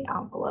and the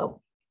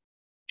envelope.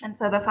 And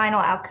so the final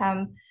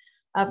outcome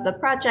of the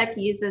project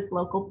uses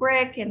local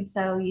brick. And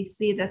so you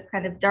see this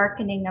kind of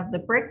darkening of the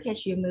brick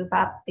as you move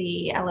up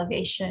the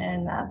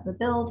elevation of the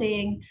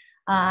building.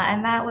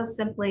 And that was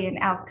simply an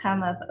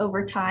outcome of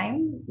over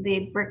time,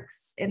 the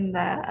bricks in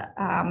the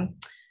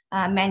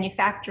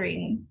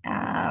manufacturing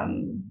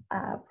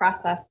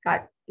process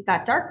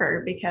got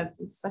darker because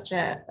it's such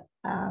a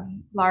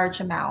large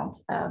amount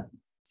of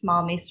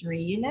small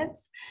masonry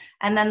units.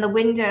 And then the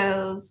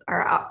windows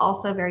are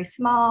also very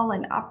small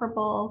and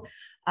operable.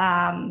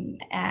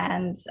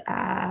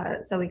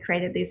 So we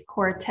created these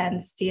Core 10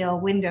 steel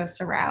window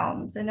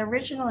surrounds. And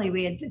originally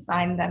we had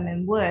designed them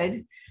in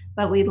wood,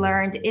 but we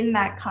learned in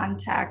that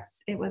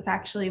context, it was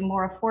actually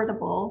more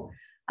affordable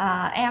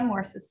and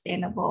more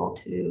sustainable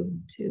to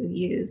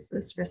use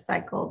this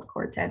recycled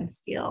Core 10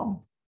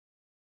 steel.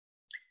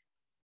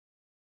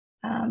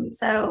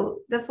 So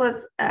this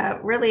was a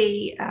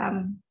really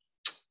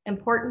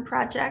important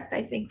project,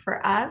 I think,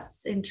 for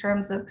us in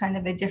terms of kind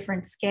of a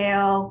different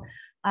scale,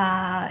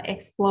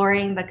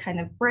 exploring the kind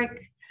of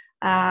brick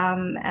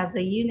as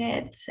a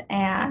unit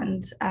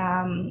and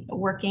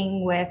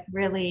working with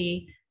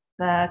really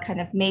the kind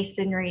of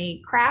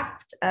masonry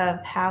craft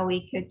of how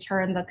we could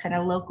turn the kind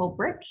of local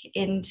brick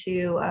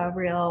into a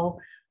real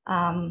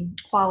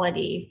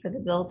quality for the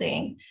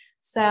building.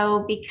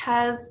 So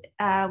because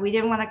we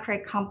didn't want to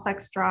create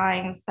complex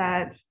drawings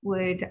that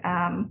would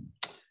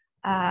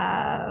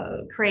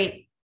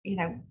create,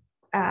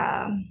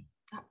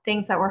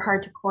 things that were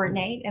hard to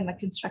coordinate in the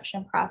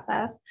construction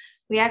process,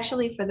 we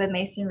actually, for the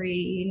masonry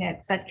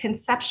unit, said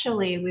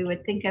conceptually we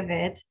would think of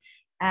it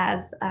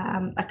as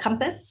a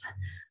compass,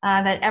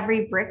 that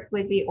every brick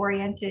would be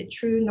oriented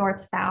true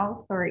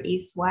north-south or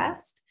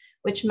east-west,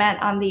 which meant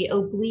on the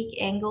oblique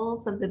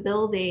angles of the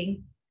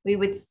building, we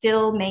would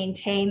still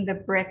maintain the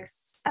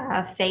brick's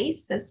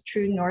face as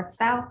true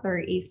north-south or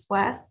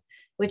east-west,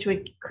 which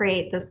would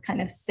create this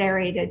kind of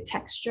serrated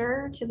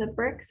texture to the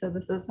brick. So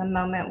this is a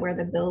moment where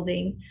the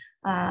building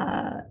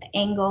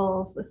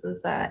angles. This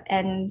is an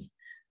end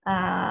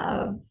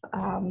of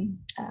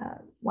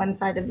one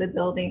side of the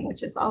building,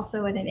 which is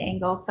also at an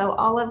angle. So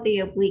all of the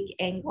oblique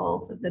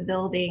angles of the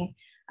building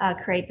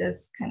create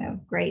this kind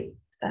of great,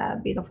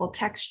 beautiful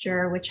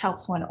texture, which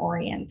helps one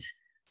orient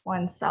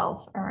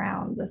oneself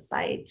around the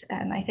site.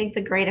 And I think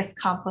the greatest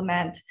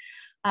compliment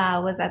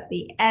was at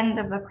the end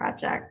of the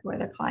project where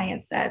the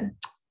client said,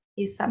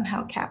 "You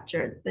somehow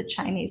captured the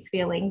Chinese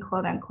feeling,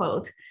 quote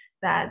unquote,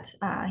 that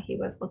he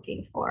was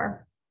looking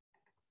for."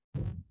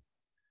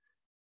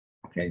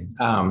 Okay,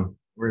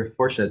 we're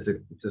fortunate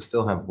to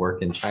still have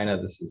work in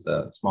China. This is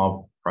a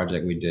small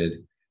project we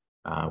did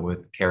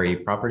with Kerry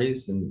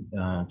Properties in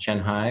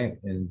Shanghai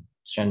in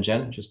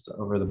Shenzhen, just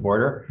over the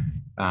border.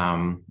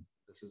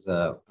 This is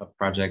a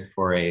project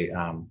for a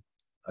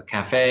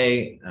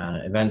cafe,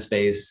 event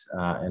space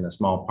in a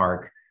small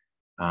park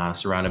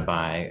surrounded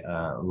by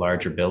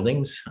larger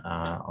buildings,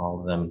 all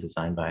of them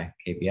designed by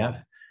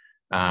KPF.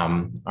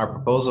 Our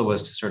proposal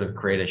was to sort of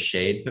create a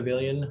shade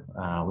pavilion.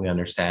 We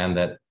understand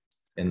that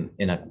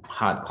in a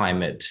hot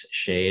climate,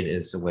 shade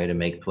is a way to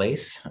make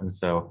place. And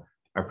so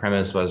our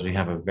premise was we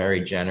have a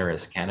very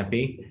generous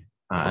canopy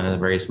and a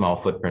very small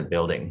footprint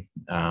building.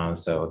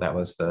 So that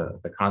was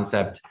the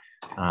concept.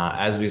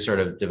 As we sort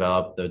of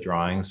developed the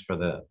drawings for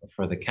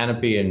the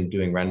canopy and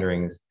doing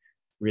renderings,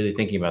 really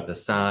thinking about the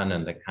sun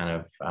and the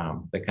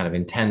kind of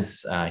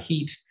intense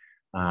heat.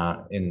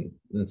 And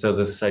so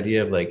this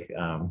idea of like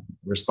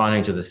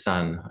responding to the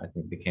sun, I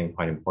think, became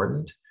quite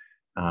important.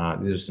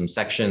 These are some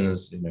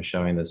sections,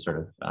 showing this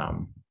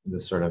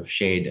sort of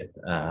shade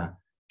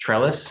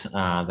trellis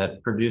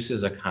that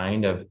produces a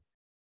kind of,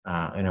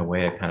 in a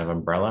way, a kind of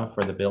umbrella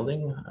for the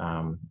building.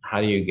 How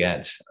do you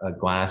get a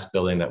glass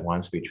building that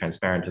wants to be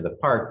transparent to the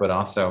park, but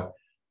also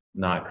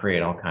not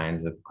create all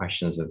kinds of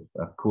questions of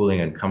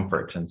cooling and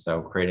comfort? And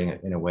so creating,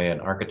 in a way, an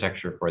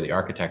architecture for the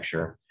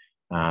architecture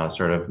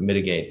sort of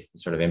mitigates the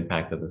sort of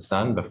impact of the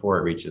sun before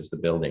it reaches the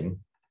building.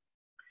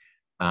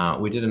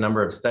 We did a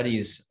number of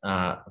studies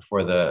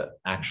for the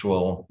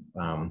actual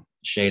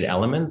shade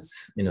elements,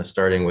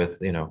 starting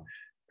with,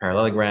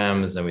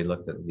 parallelograms, and we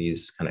looked at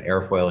these kind of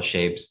airfoil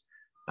shapes.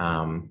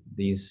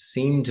 These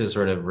seem to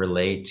sort of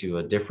relate to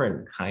a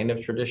different kind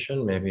of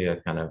tradition, maybe a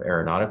kind of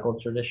aeronautical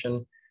tradition.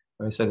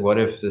 And we said, what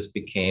if this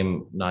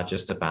became not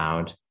just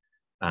about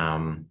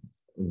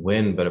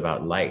wind, but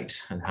about light,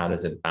 and how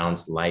does it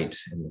bounce light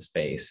in the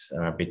space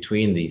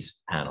between these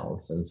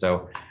panels? And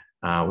so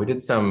we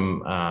did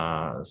some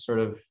sort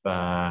of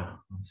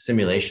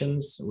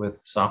simulations with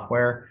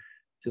software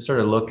to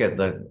sort of look at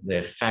the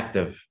effect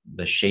of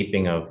the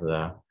shaping of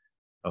the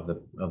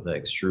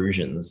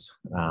extrusions,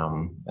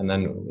 and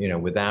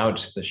then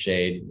without the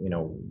shade,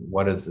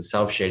 what is the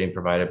self shading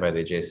provided by the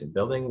adjacent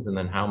buildings, and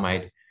then how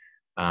might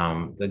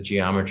the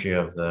geometry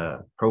of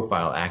the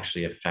profile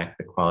actually affect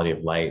the quality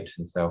of light?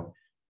 And so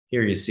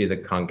here you see the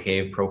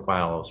concave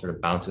profile sort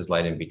of bounces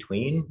light in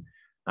between.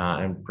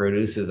 and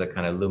produces a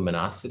kind of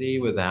luminosity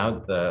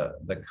without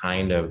the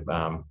kind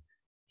of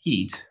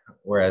heat,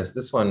 whereas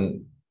this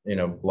one,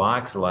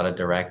 blocks a lot of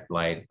direct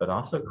light, but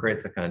also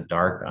creates a kind of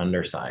dark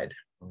underside.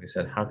 We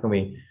said, how can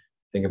we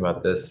think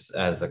about this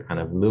as a kind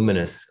of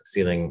luminous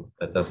ceiling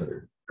that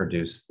doesn't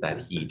produce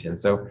that heat? And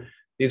so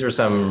these are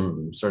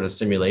some sort of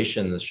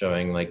simulations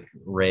showing like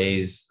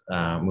rays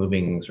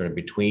moving sort of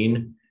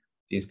between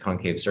these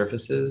concave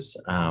surfaces.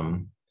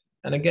 And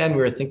again,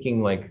 we were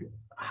thinking like,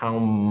 how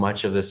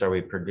much of this are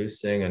we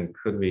producing, and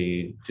could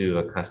we do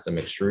a custom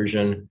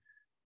extrusion?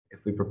 If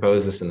we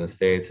propose this in the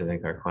States, I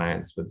think our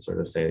clients would sort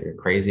of say you're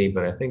crazy.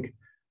 But I think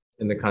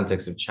in the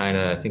context of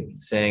China, I think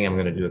saying I'm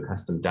going to do a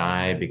custom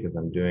die because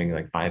I'm doing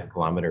like 5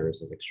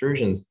 kilometers of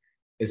extrusions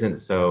isn't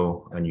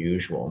so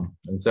unusual.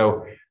 And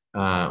so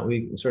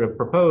we sort of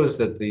propose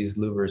that these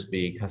louvers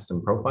be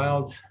custom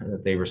profiled,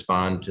 that they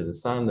respond to the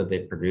sun, that they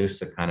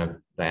produce a kind of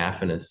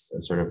diaphanous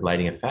sort of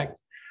lighting effect.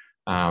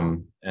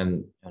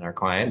 And our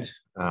client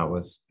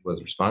was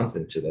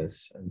responsive to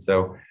this. And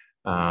so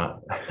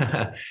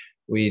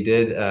we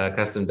did a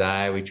custom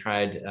die. We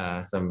tried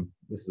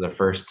this is our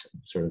first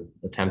sort of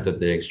attempt at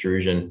the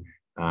extrusion.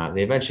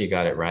 They eventually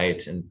got it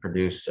right and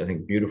produced, I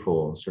think,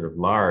 beautiful sort of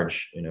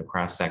large,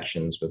 cross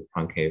sections with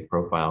concave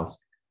profiles.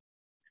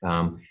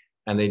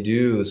 And they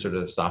do sort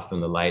of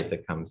soften the light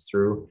that comes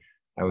through.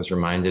 I was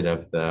reminded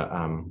of the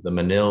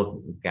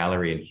Manil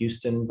Gallery in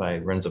Houston by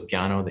Renzo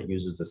Piano that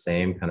uses the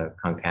same kind of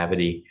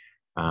concavity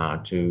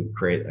to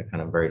create a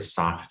kind of very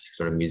soft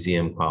sort of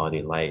museum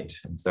quality light.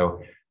 And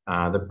so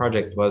the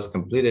project was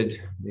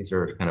completed. These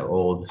are kind of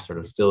old, sort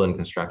of still in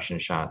construction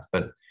shots,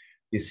 but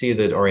you see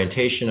the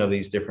orientation of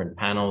these different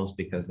panels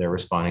because they're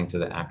responding to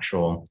the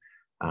actual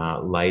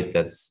light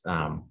that's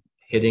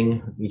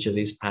hitting each of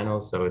these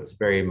panels. So it's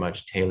very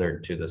much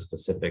tailored to the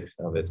specifics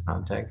of its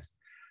context.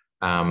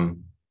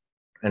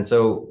 And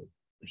so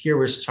here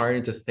we're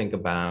starting to think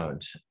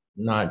about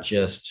not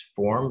just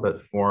form,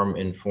 but form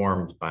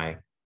informed by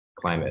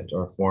climate,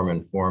 or form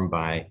informed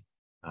by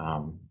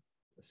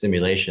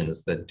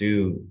simulations that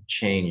do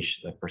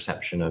change the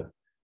perception of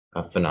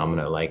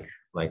phenomena like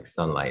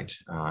sunlight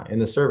in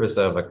the service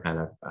of a kind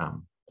of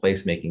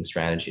placemaking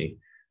strategy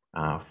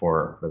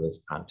for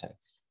this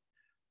context.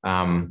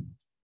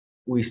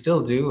 We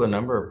still do a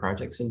number of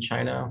projects in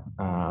China.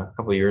 A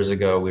couple of years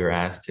ago, we were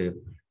asked to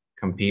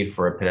compete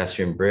for a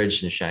pedestrian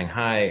bridge in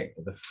Shanghai,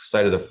 the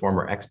site of the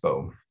former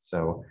Expo.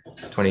 So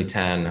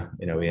 2010,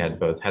 we had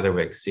both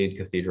Heatherwick's Seed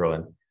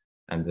Cathedral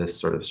and this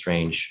sort of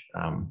strange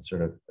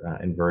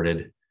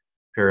inverted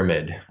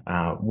pyramid.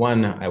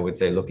 One, I would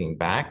say, looking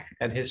back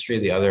at history,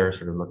 the other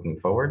sort of looking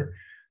forward.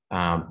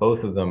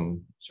 Both of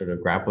them sort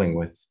of grappling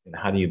with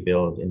how do you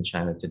build in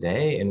China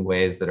today in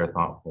ways that are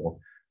thoughtful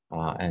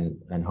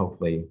and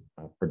hopefully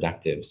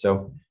productive.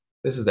 So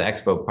this is the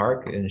Expo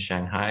Park in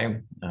Shanghai.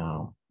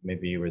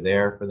 Maybe you were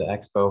there for the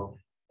Expo.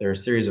 There are a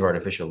series of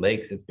artificial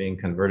lakes. It's being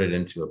converted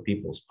into a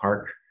people's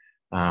park.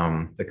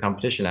 The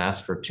competition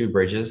asked for 2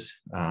 bridges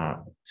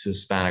to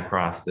span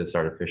across this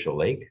artificial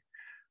lake.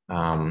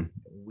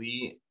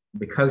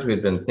 Because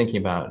we've been thinking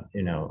about,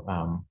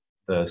 the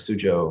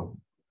Suzhou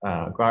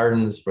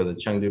gardens for the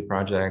Chengdu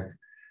project,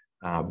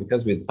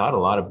 because we thought a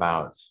lot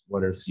about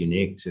what is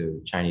unique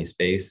to Chinese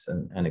space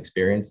and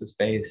experience of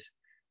space,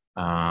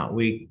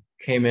 we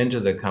came into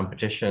the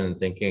competition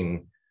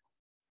thinking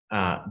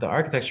the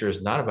architecture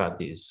is not about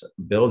these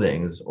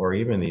buildings or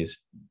even these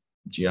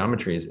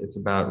geometries. It's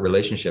about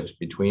relationships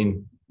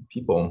between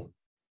people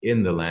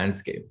in the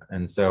landscape.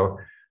 And so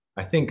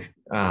I think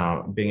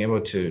being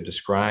able to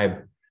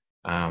describe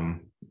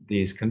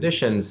these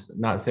conditions,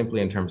 not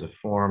simply in terms of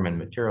form and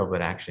material,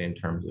 but actually in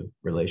terms of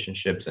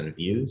relationships and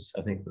views,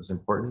 I think was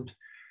important.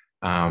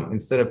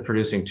 Instead of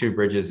producing 2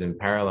 bridges in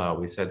parallel,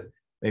 we said,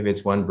 maybe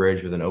it's 1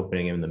 bridge with an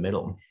opening in the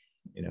middle.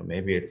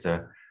 Maybe it's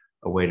a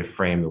way to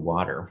frame the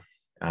water.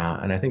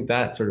 And I think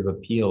that sort of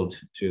appealed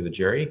to the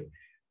jury,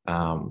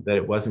 that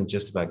it wasn't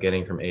just about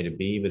getting from A to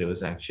B, but it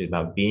was actually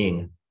about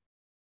being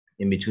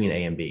in between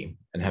A and B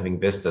and having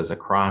vistas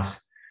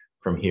across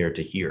from here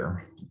to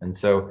here. And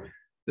so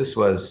this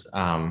was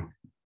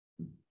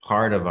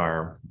part of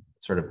our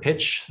sort of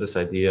pitch, this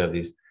idea of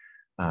these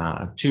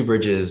 2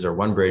 bridges or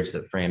 1 bridge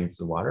that frames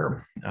the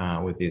water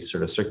with these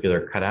sort of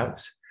circular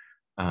cutouts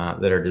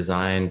that are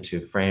designed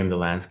to frame the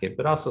landscape,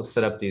 but also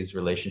set up these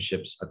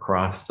relationships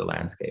across the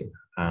landscape.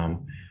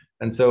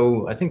 And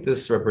so I think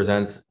this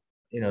represents,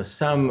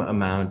 some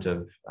amount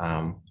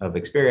of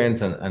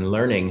experience and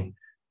learning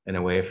in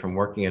a way from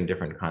working in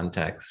different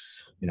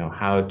contexts,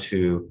 how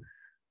to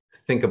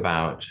think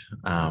about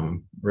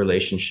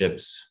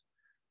relationships.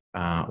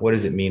 What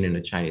does it mean in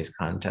a Chinese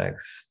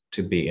context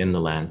to be in the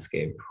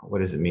landscape? What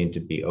does it mean to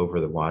be over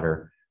the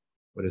water?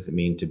 What does it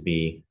mean to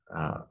be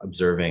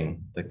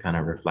observing the kind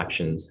of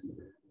reflections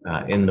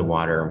in the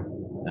water?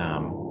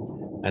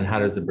 And how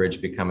does the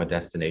bridge become a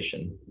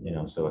destination?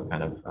 So a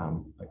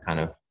kind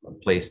of a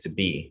place to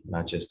be,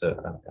 not just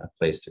a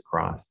place to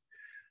cross.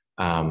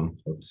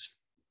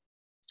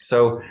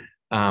 So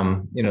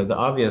the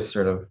obvious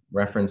sort of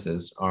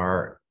references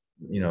are,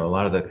 a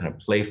lot of the kind of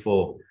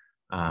playful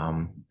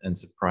and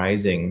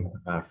surprising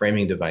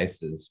framing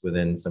devices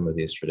within some of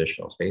these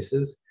traditional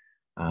spaces.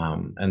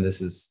 And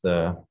this is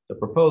the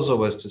proposal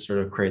was to sort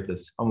of create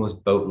this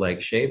almost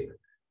boat-like shape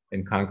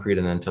in concrete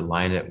and then to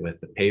line it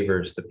with the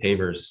pavers. The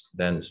pavers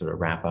then sort of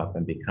wrap up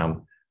and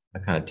become a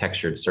kind of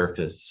textured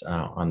surface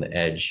on the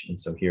edge. And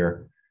so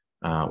here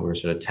we were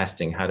sort of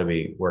testing how do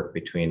we work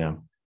between a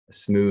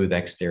smooth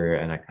exterior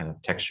and a kind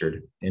of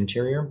textured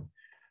interior.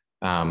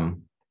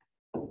 And,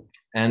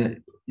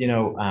 you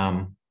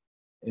know,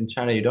 in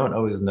China, you don't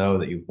always know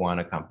that you've won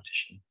a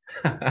competition.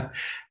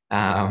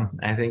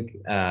 I think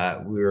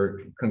we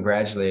were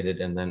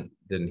congratulated and then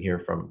didn't hear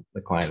from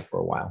the client for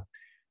a while.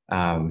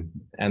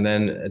 And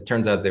then it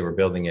turns out they were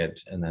building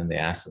it, and then they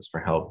asked us for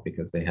help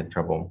because they had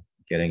trouble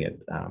getting it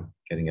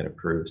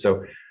approved.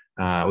 So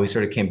we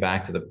sort of came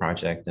back to the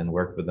project and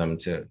worked with them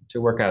to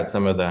work out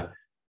some of the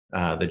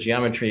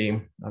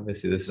geometry.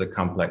 Obviously, this is a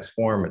complex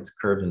form. It's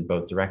curved in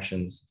both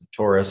directions. It's a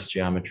torus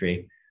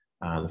geometry,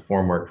 the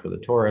formwork for the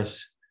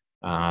torus.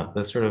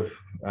 The sort of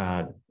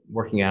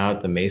working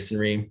out the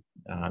masonry.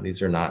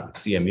 These are not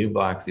CMU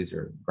blocks. These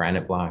are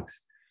granite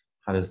blocks.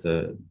 How does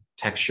the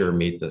texture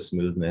meet the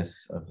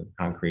smoothness of the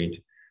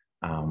concrete?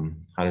 How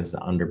does the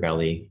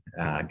underbelly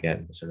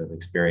get sort of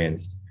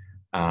experienced?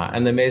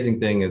 And the amazing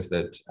thing is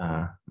that,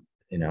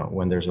 you know,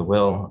 when there's a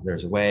will,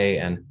 there's a way.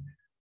 And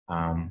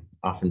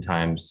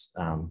oftentimes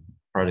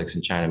projects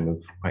in China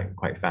move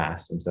quite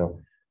fast. And so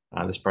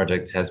this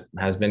project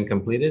has been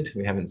completed.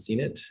 We haven't seen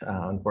it,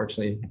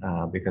 unfortunately,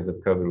 because of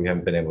COVID, we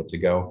haven't been able to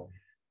go.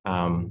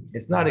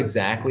 It's not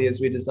exactly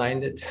as we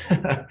designed it.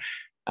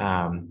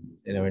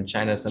 You know, in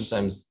China,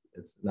 sometimes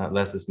it's not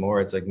less is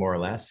more, it's like more or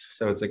less.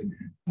 So it's like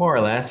more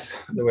or less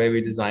the way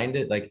we designed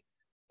it. Like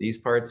these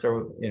parts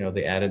are, you know,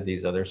 they added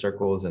these other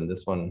circles, and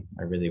this one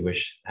I really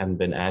wish hadn't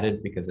been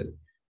added because it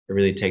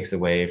really takes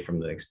away from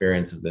the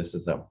experience of this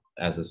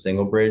as a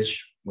single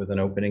bridge with an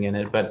opening in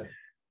it. But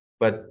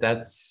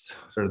that's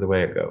sort of the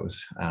way it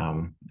goes.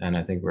 And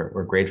I think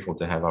we're grateful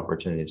to have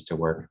opportunities to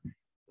work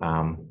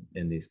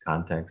in these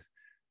contexts.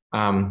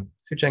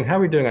 Su-Cheng, how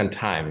are we doing on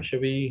time?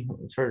 Should we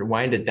sort of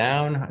wind it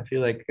down? I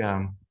feel like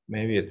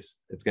maybe it's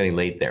getting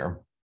late there.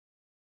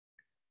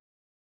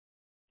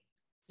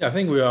 Yeah, I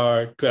think we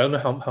are good. I don't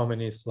know how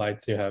many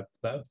slides you have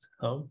left.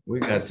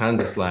 We've got tons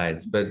of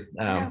slides, but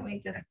we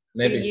just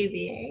maybe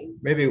UVA.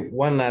 Maybe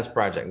one last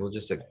project. We'll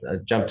just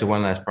jump to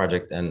one last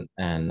project and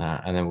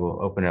then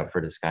we'll open it up for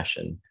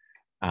discussion.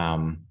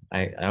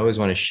 I always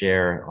want to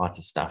share lots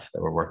of stuff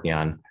that we're working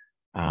on,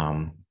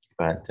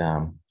 but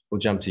we'll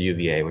jump to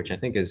UVA, which I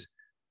think is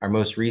our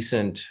most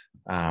recent,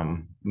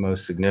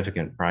 most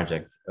significant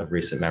project of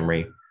recent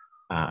memory.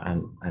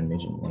 And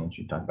Meejin, why don't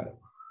you talk about it?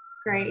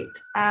 Great.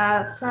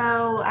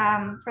 So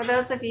for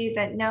those of you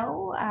that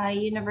know,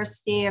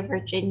 University of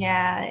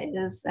Virginia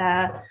is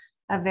a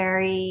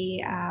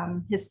very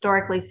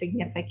historically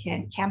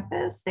significant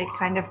campus. It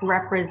kind of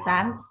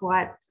represents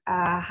what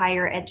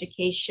higher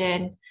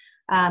education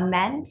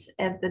meant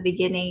at the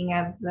beginning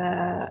of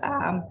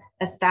the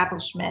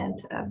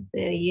establishment of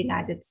the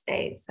United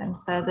States. And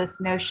so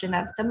this notion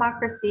of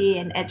democracy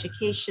and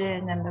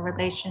education and the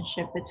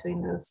relationship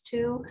between those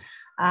two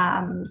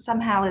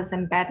somehow is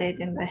embedded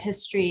in the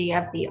history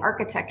of the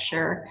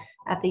architecture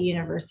at the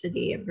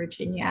University of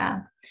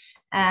Virginia.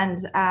 And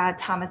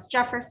Thomas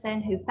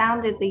Jefferson, who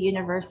founded the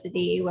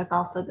university, was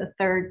also the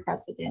third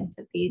president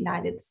of the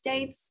United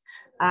States,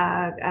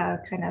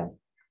 kind of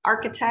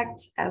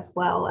architect, as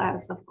well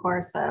as, of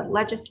course, a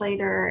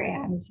legislator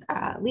and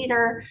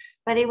leader,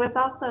 but he was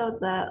also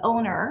the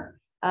owner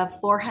of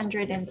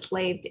 400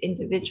 enslaved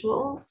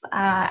individuals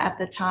at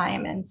the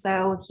time. And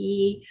so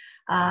he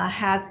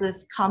has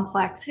this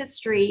complex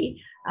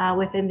history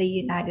within the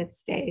United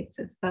States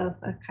as both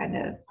a kind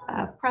of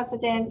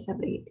president of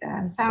the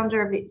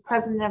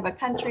president of a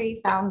country,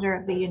 founder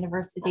of the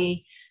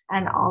university,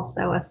 and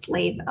also a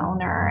slave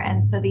owner.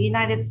 And so the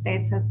United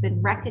States has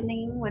been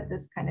reckoning with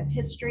this kind of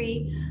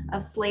history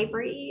of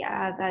slavery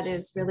that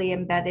is really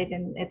embedded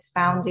in its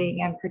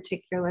founding and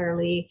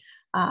particularly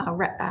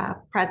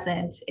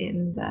present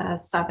in the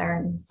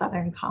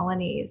southern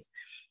colonies.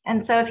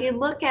 And so if you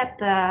look at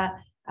the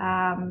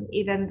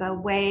even the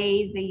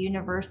way the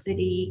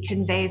university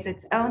conveys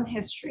its own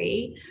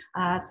history,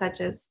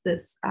 such as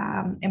this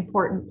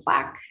important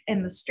plaque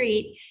in the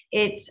street,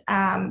 it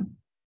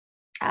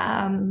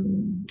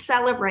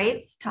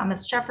celebrates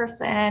Thomas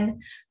Jefferson,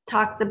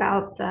 talks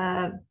about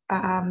the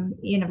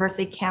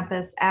university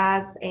campus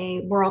as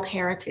a World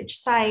Heritage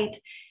Site.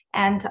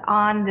 And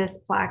on this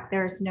plaque,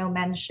 there's no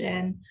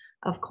mention,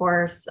 of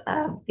course,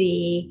 of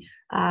the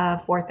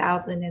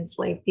 4,000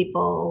 enslaved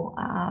people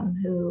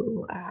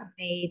who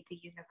made the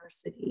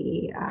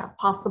university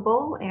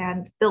possible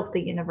and built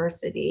the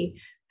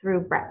university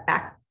through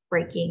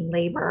back-breaking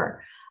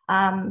labor.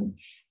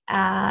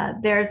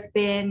 There's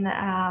been,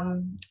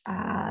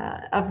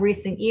 of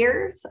recent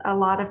years, a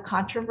lot of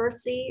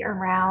controversy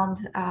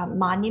around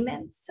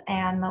monuments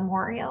and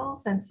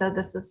memorials. And so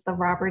this is the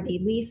Robert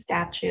E. Lee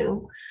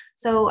statue.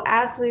 So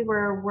as we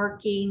were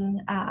working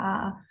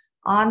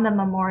on the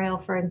memorial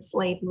for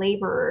enslaved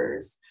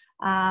laborers,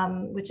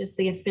 which is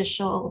the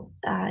official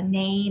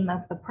name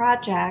of the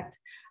project.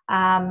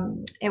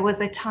 It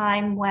was a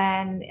time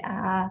when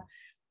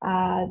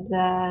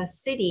the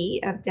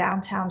city of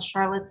downtown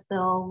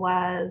Charlottesville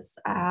was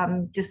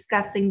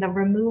discussing the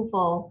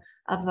removal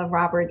of the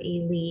Robert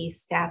E. Lee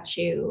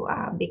statue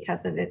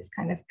because of its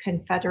kind of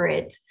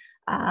Confederate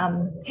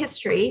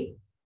history.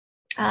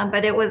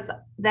 But it was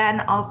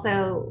then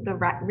also the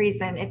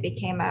reason it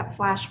became a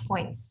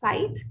flashpoint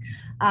site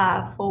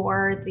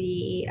for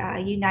the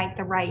Unite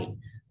the Right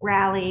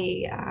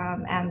rally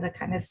and the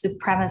kind of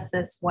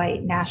supremacist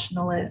white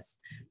nationalists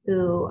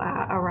who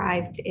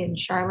arrived in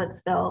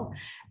Charlottesville.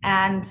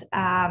 And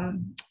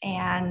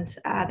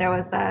there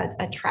was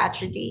a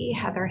tragedy.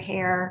 Heather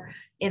Hare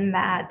in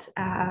that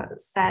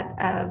set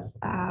of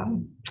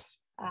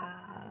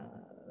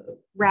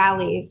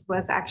rallies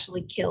was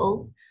actually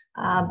killed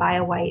by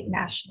a white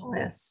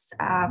nationalist.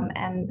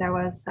 And there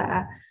was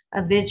a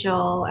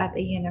vigil at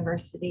the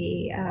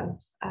University of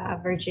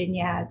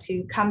Virginia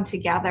to come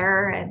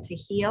together and to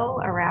heal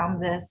around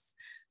this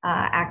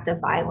act of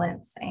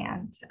violence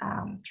and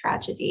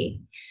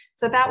tragedy.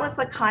 So that was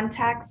the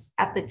context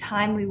at the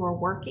time we were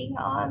working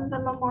on the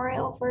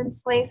memorial for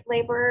enslaved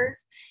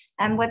laborers.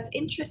 And what's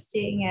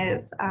interesting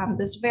is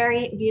this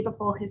very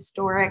beautiful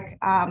historic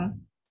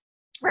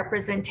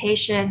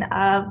representation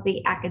of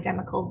the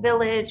academical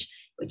village,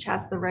 which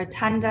has the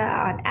rotunda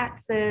on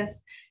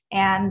axis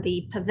and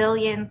the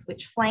pavilions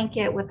which flank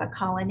it with a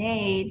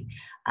colonnade.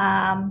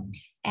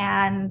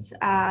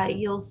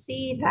 You'll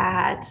see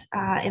that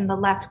in the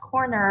left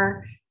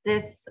corner,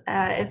 this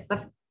is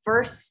the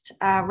first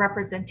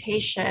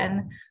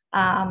representation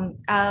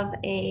of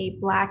a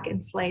Black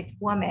enslaved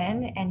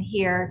woman, and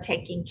here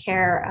taking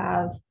care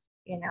of,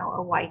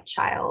 a white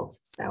child,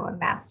 so a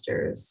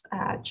master's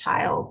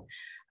child.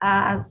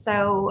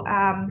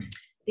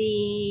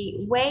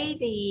 The way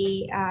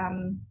the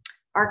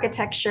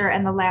architecture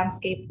and the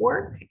landscape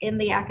work in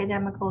the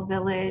academical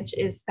village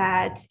is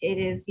that it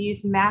is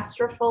used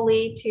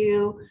masterfully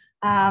to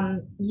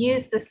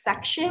use the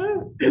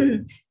section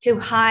to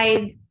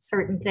hide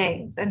certain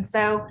things. And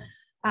so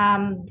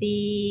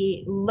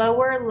the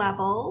lower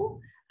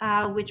level,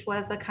 which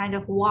was a kind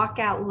of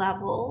walkout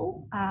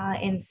level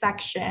in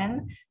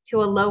section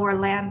to a lower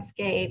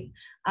landscape,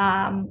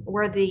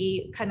 were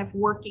the kind of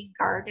working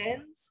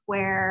gardens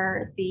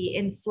where the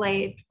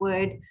enslaved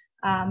would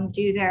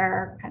do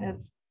their kind of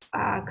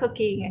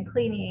cooking and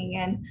cleaning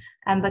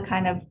and the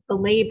kind of the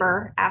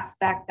labor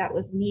aspect that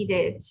was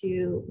needed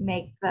to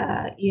make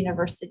the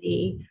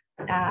university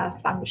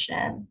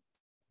function.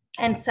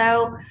 And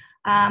so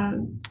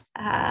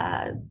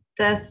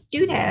the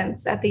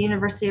students at the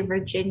University of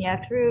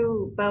Virginia,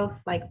 through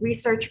both like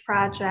research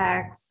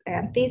projects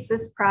and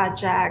thesis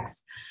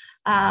projects,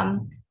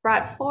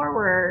 brought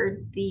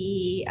forward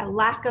the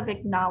lack of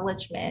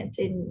acknowledgement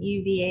in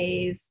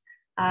UVA's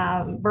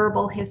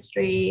verbal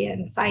history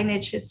and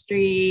signage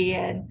history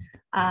and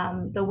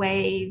the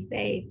way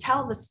they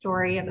tell the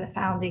story of the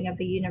founding of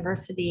the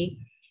university,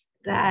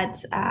 that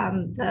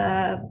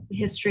the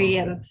history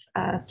of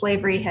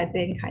slavery had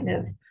been kind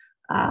of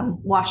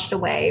washed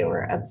away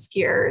or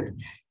obscured,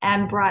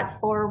 and brought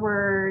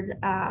forward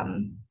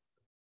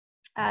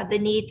the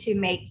need to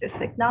make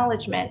this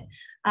acknowledgement.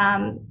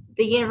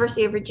 The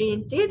University of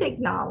Virginia did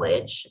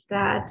acknowledge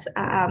that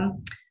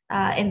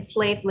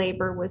enslaved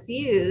labor was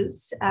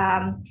used,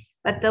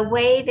 but the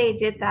way they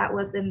did that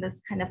was in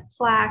this kind of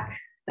plaque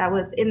that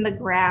was in the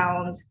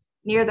ground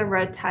near the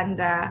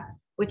rotunda,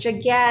 which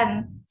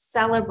again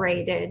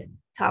celebrated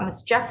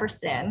Thomas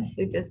Jefferson,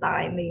 who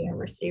designed the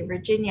University of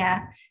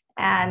Virginia.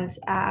 And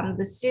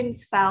the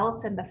students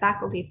felt and the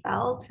faculty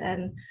felt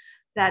and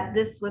that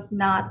this was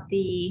not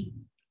the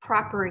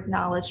proper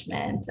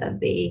acknowledgement of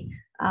the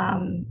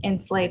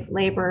enslaved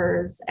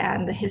laborers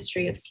and the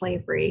history of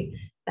slavery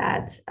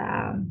that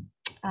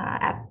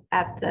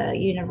at the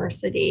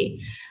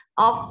university.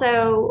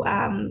 Also,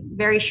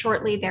 very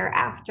shortly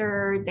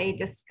thereafter, they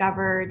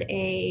discovered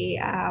a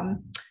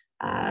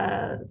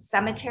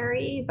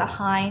cemetery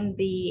behind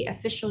the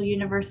official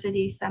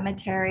university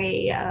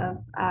cemetery of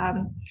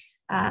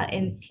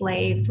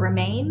enslaved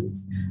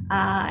remains.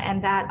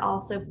 And that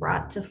also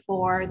brought to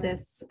fore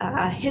this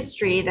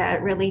history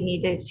that really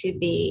needed to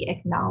be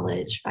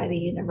acknowledged by the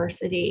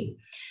university.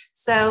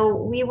 So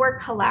we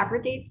work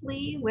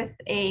collaboratively with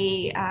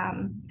a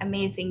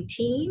amazing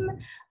team,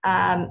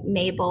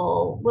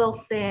 Mabel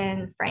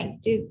Wilson,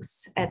 Frank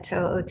Dukes,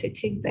 Eto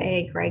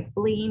Otetigbe, Greg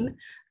Bleem,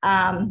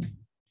 on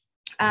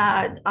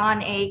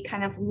a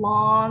kind of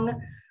long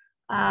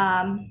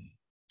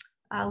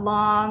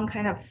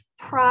kind of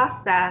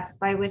process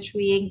by which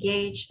we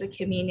engage the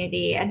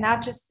community, and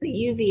not just the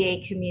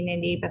UVA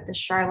community, but the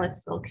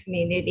Charlottesville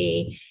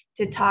community,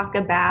 to talk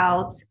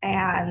about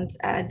and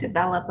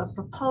develop a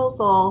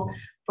proposal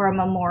for a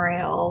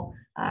memorial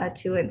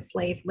to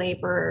enslaved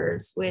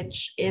laborers,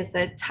 which is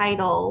a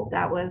title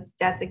that was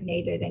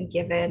designated and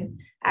given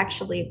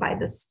actually by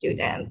the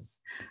students.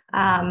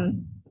 It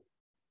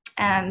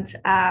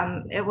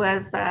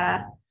was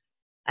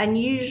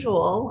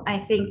unusual, I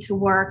think, to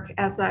work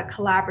as a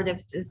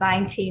collaborative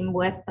design team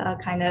with a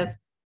kind of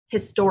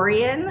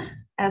historian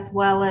as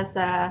well as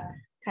a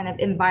kind of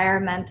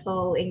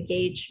environmental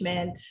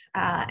engagement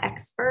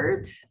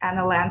expert and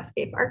a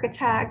landscape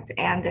architect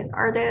and an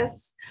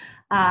artist.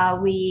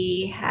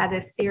 We had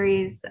a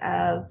series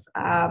of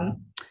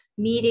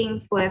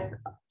meetings with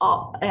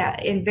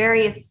in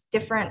various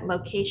different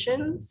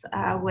locations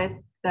with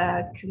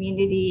the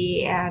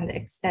community and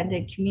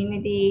extended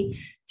community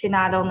to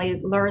not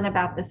only learn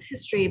about this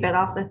history, but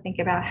also think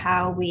about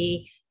how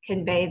we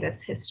convey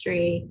this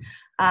history.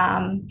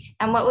 And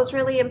what was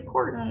really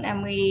important,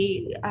 and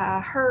we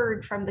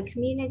heard from the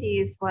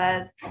communities,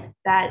 was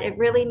that it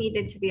really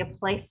needed to be a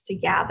place to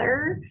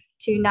gather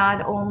to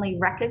not only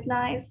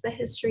recognize the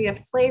history of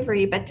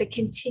slavery, but to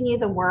continue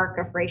the work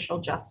of racial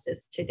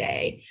justice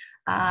today.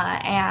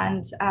 Annually,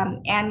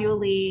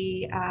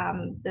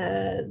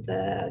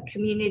 the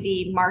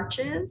community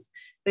marches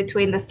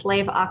between the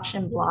slave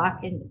auction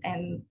block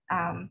and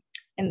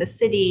the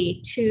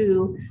city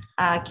to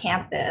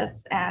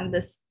campus, and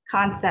this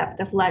concept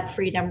of Let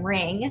Freedom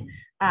Ring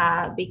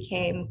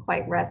became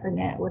quite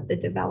resonant with the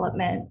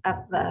development of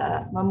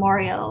the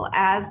memorial,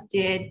 as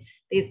did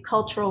these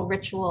cultural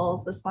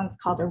rituals. This one's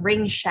called a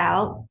ring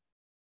shout,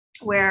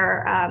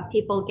 where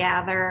people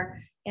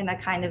gather in a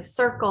kind of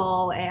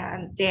circle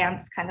and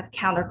dance kind of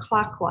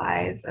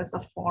counterclockwise as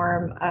a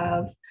form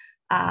of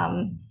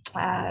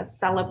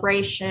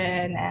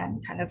celebration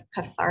and kind of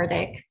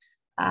cathartic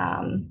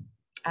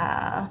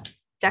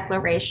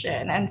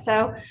declaration. And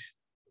so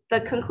the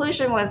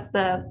conclusion was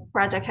the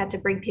project had to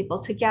bring people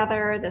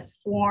together. This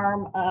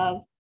form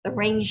of the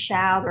ring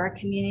shout, or a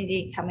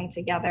community coming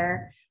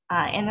together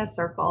in a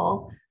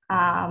circle,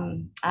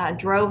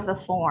 drove the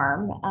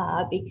form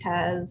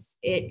because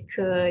it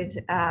could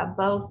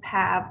both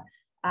have,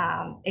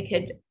 it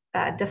could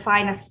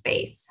define a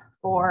space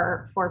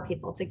for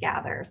people to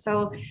gather.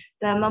 So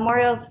the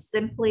memorial is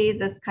simply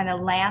this kind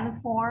of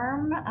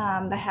landform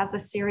that has a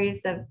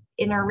series of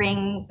inner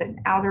rings and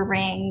outer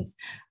rings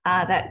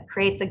that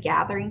creates a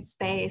gathering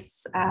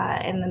space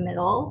in the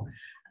middle.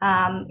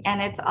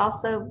 And it's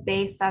also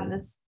based on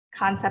this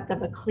concept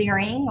of a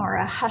clearing or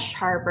a hush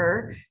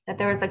harbor, that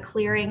there was a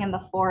clearing in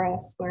the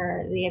forest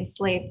where the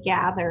enslaved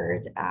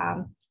gathered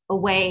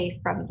away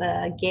from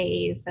the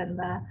gaze and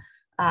the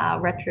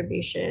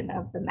retribution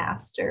of the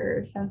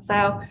masters. And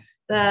so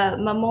the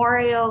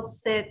memorial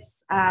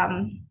sits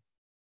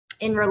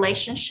in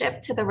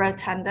relationship to the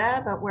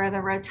rotunda, but where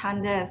the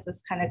rotunda is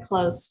this kind of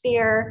closed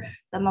sphere,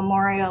 the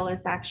memorial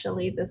is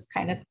actually this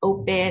kind of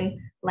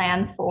open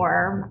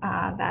landform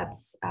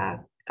that's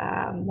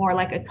more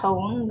like a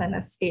cone than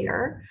a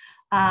sphere.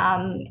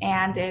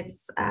 And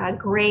it's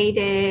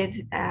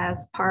graded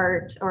as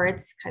part, or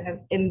it's kind of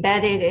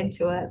embedded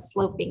into a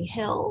sloping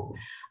hill,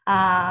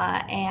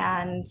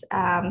 and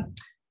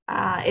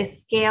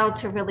is scaled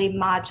to really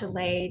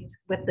modulate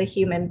with the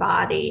human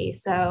body.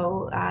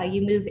 So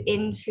you move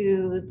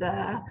into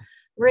the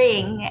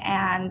ring,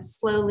 and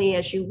slowly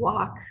as you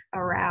walk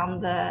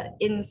around the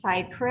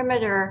inside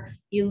perimeter,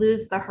 you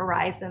lose the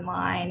horizon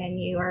line and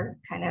you are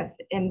kind of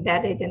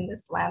embedded in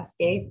this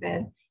landscape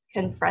and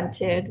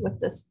confronted with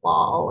this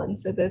wall. And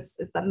so this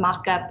is a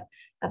mock-up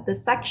of the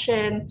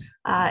section.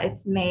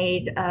 It's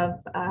made of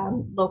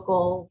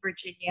local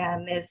Virginia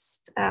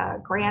mist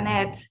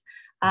granite.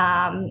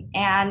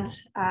 And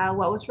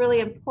what was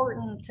really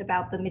important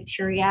about the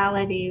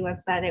materiality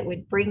was that it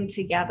would bring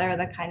together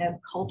the kind of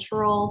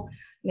cultural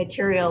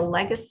material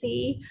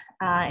legacy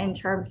in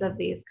terms of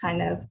these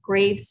kind of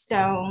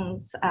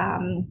gravestones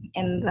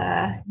in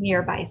the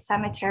nearby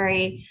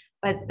cemetery,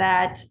 but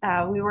that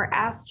we were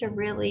asked to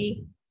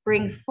really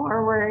bring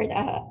forward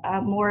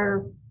a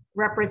more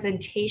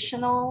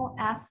representational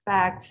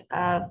aspect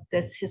of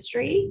this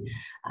history.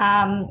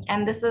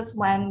 And this is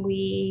when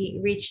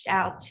we reached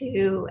out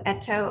to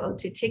Eto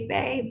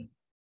Otutigbe,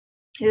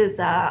 who's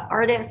an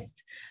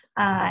artist,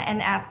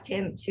 and asked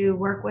him to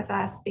work with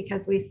us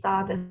because we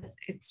saw this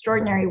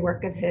extraordinary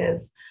work of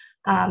his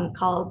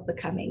called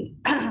Becoming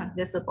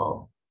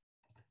Visible.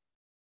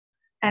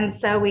 And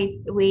so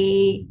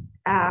we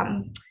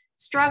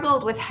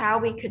struggled with how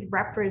we could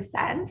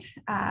represent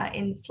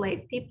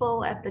enslaved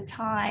people at the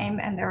time,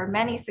 and there were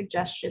many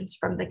suggestions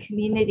from the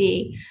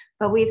community,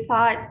 but we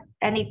thought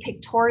any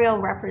pictorial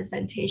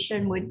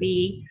representation would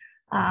be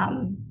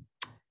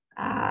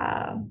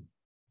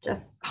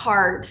just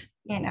hard,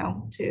 you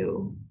know,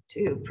 to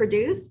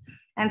produce.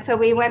 And so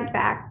we went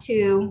back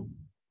to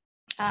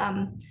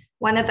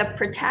one of the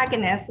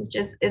protagonists, which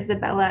is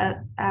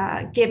Isabella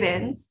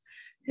Gibbons,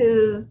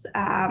 who's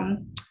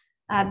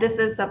this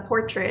is a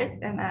portrait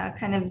and a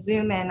kind of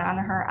zoom in on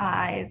her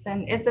eyes.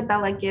 And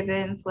Isabella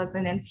Gibbons was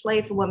an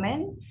enslaved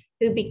woman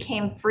who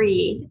became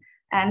freed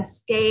and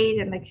stayed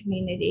in the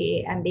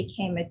community and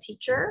became a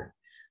teacher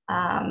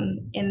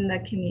in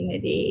the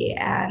community.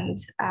 And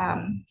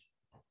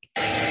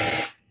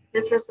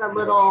this is a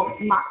little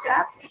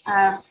mock-up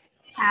of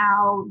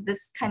how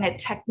this kind of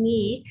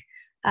technique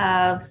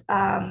of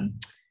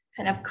kind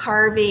kind of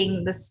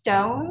carving the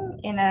stone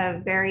in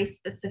a very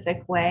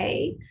specific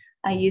way,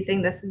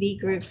 using this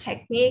V-groove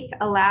technique,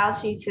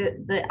 allows you to,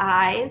 the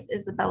eyes,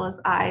 Isabella's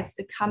eyes,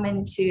 to come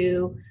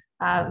into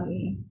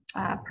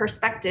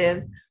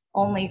perspective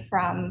only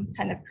from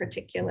kind of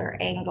particular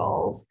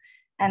angles.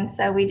 And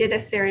so we did a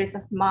series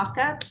of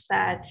mock-ups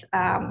that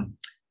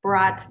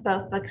brought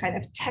both the kind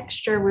of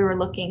texture we were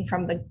looking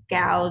from the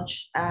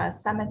gouge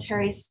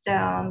cemetery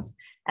stones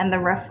and the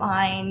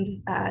refined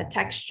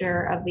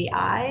texture of the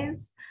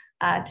eyes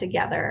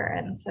together.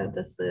 And so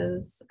this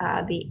is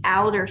the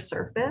outer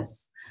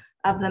surface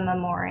of the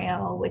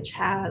memorial, which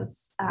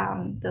has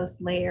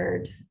those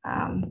layered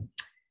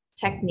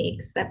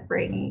techniques that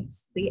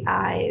brings the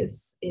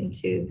eyes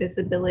into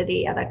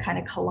visibility at a kind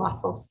of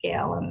colossal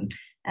scale.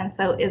 And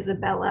so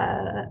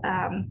Isabella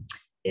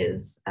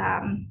is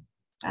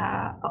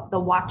the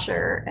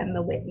watcher and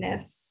the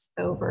witness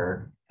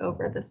over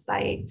the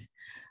site.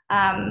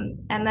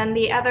 And then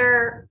the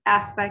other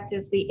aspect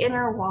is the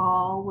inner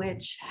wall,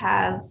 which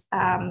has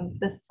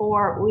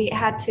we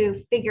had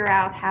to figure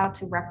out how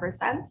to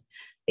represent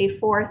the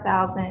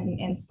 4,000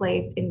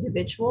 enslaved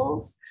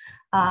individuals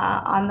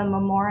on the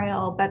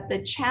memorial. But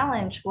the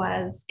challenge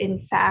was,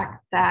 in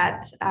fact,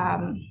 that,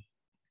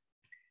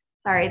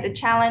 the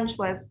challenge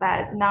was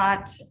that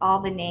not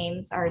all the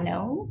names are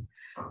known.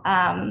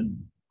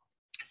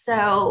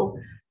 So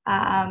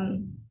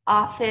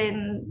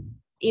often,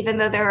 even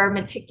though there are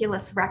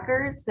meticulous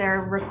records,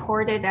 they're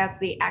recorded as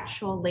the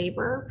actual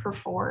labor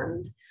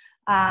performed.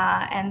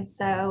 And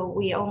so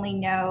we only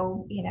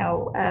know,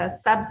 a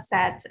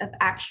subset of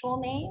actual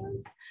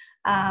names,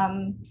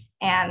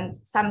 and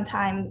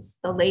sometimes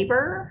the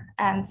labor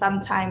and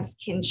sometimes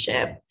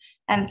kinship.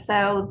 And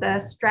so the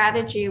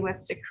strategy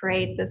was to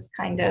create this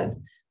kind of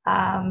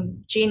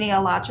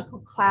genealogical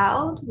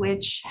cloud,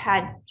 which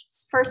had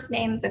first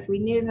names if we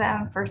knew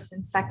them, first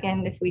and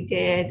second if we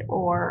did,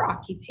 or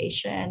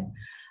occupation.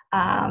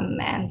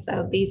 And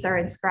so these are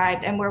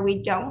inscribed. And where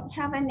we don't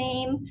have a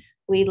name,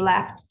 we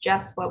left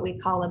just what we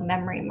call a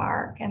memory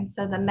mark. And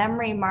so the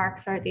memory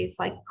marks are these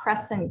like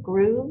crescent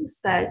grooves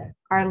that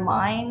are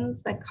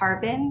lines that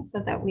carve in, so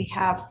that we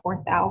have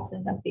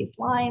 4,000 of these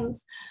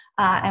lines.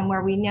 And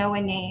where we know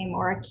a name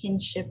or a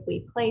kinship,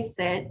 we place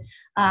it.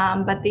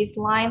 But these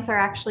lines are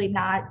actually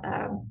not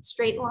a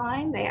straight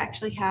line. They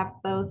actually have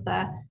both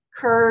a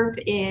curve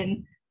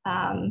in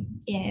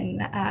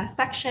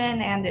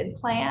section and in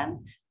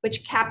plan,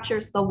 which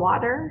captures the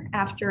water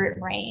after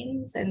it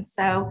rains. And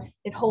so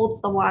it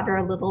holds the water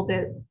a little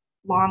bit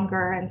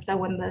longer. And so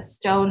when the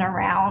stone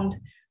around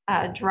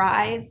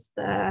dries,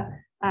 the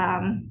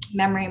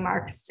memory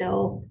marks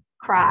still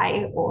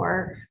cry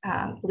or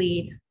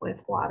bleed with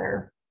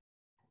water.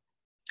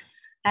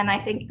 And I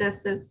think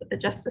this is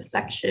just a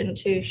section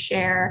to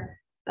share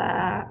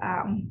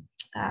the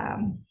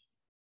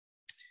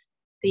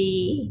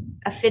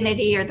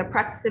affinity or the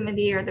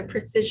proximity or the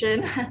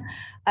precision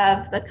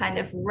of the kind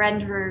of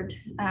rendered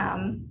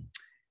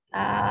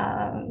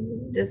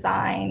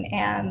design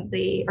and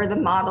the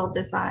model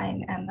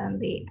design, and then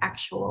the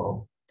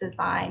actual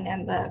design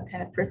and the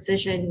kind of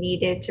precision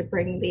needed to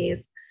bring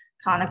these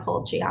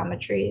conical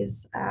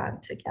geometries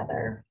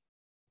together.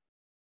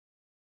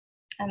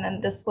 And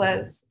then this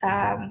was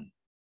the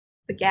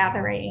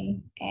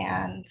gathering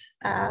and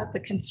the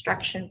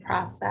construction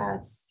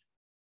process,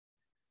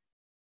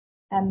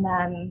 and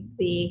then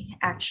the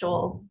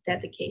actual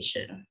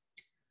dedication.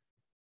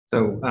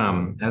 So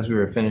as we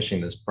were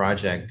finishing this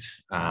project,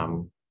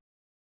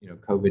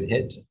 COVID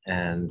hit,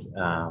 and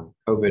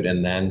COVID,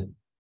 and then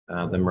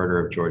the murder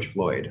of George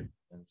Floyd.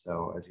 And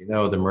so, as you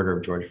know, the murder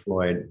of George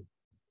Floyd,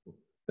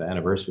 the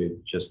anniversary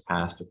just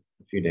passed a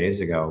few days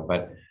ago,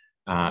 but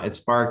it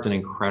sparked an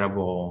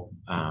incredible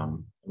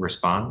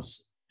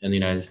response in the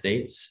United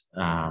States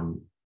to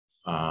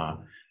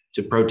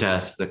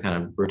protest the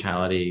kind of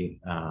brutality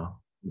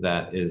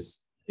that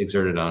is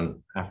exerted on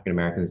African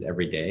Americans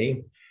every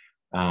day.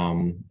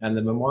 And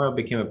the memorial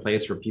became a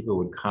place where people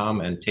would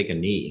come and take a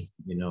knee,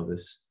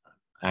 this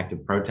act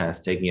of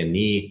protest, taking a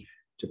knee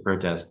to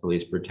protest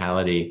police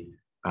brutality.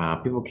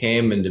 People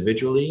came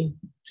individually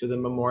to the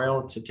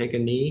memorial to take a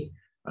knee.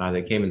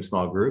 They came in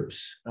small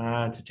groups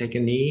to take a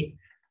knee.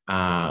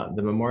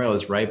 The memorial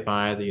is right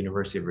by the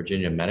University of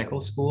Virginia Medical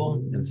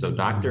School. And so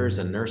doctors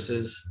and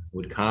nurses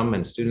would come,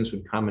 and students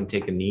would come and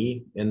take a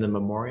knee in the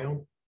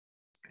memorial.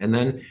 And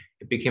then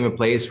it became a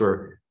place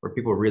where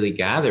people really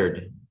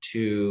gathered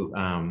to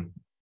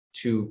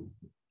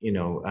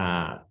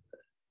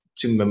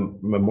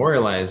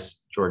memorialize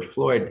George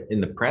Floyd in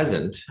the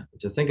present,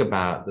 to think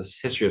about this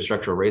history of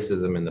structural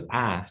racism in the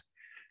past,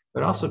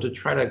 but also to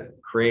try to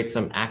create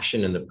some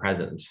action in the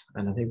present.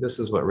 And I think this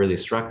is what really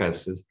struck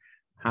us, is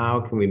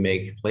how can we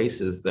make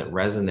places that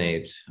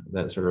resonate,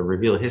 that sort of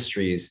reveal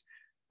histories,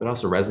 but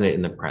also resonate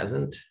in the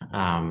present?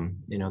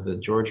 The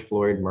George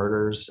Floyd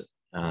murders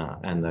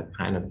and the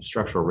kind of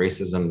structural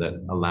racism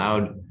that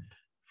allowed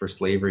for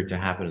slavery to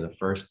happen in the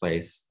first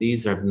place,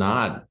 these have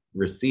not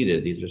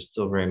receded. These are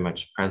still very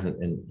much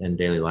present in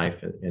daily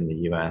life in the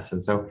US.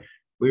 And so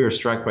we were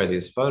struck by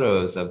these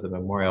photos of the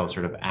memorial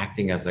sort of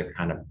acting as a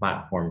kind of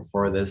platform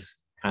for this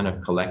kind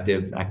of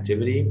collective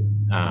activity.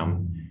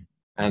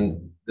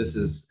 And this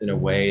is in a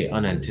way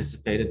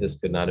unanticipated. This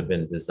could not have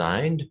been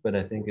designed, but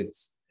I think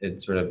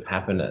it sort of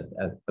happened at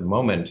the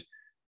moment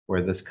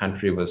where this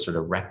country was sort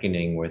of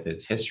reckoning with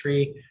its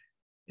history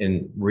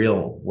in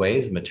real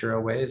ways,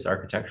 material ways,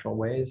 architectural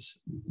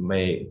ways,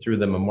 through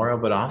the memorial,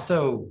 but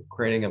also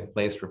creating a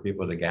place for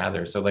people to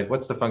gather. So like,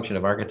 what's the function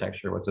of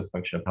architecture? What's the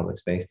function of public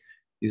space?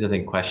 These are, I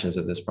think, questions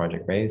that this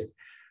project raised.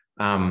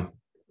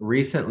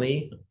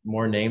 Recently,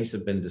 more names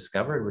have been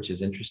discovered, which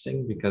is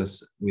interesting because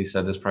we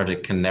said this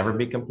project can never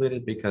be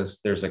completed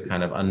because there's a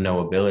kind of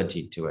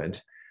unknowability to it.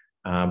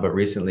 But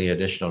recently,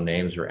 additional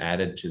names were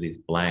added to these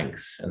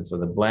blanks. And so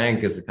the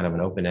blank is a kind of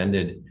an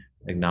open-ended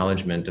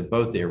acknowledgement of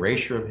both the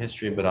erasure of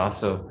history, but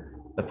also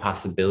the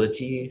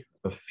possibility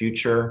of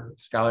future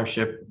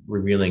scholarship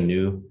revealing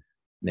new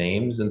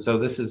names. And so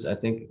this is, I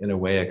think, in a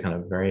way, a kind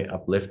of very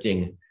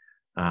uplifting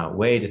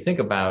way to think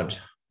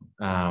about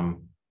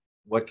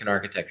what can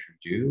architecture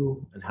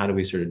do and how do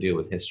we sort of deal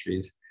with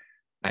histories.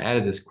 I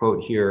added this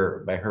quote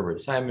here by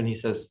Herbert Simon. He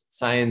says,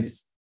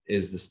 "Science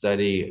is the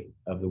study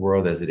of the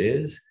world as it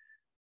is,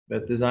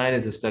 but design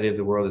is a study of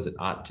the world as it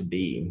ought to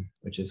be,"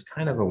 which is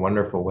kind of a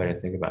wonderful way to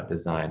think about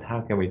design. How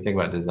can we think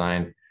about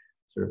design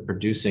sort of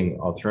producing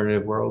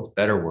alternative worlds,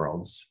 better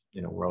worlds,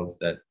 worlds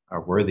that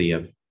are worthy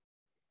of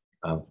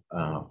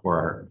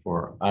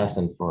for us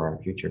and for our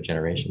future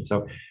generations.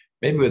 So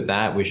maybe with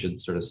that, we should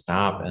sort of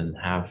stop and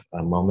have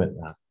a moment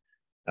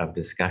of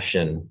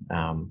discussion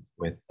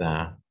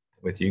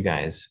with you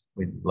guys.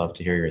 We'd love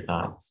to hear your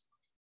thoughts.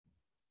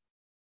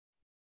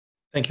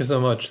 Thank you so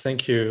much.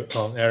 Thank you,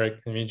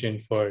 Eric and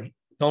Meejin, for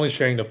not only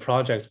sharing the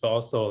projects, but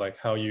also like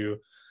how you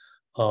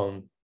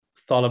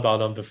thought about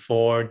them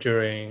before,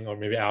 during, or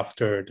maybe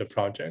after the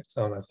projects.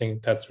 I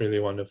think that's really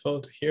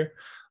wonderful to hear.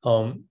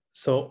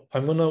 So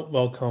I'm gonna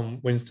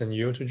welcome Winston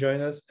Yu to join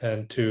us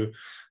and to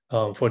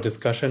for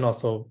discussion,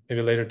 also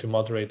maybe later to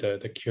moderate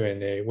the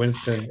Q&A.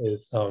 Winston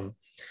is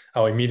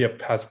our immediate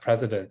past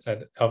president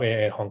at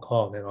LAA Hong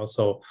Kong, and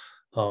also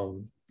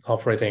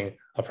operating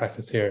a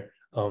practice here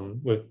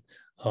with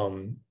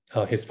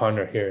his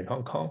partner here in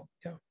Hong Kong.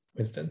 Yeah,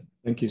 Winston.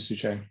 Thank you,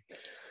 Suchang.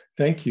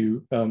 Thank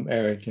you,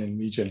 Eric and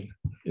Meejin.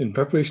 In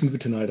preparation for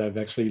tonight, I've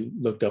actually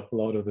looked up a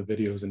lot of the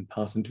videos and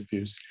past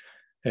interviews,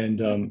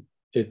 and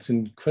it's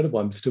incredible.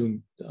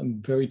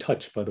 I'm very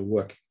touched by the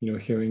work.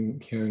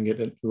 Hearing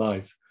it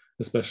live,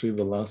 especially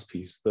the last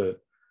piece, the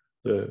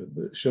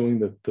showing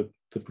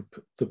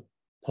the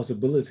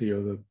possibility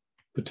or the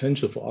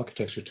potential for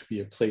architecture to be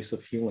a place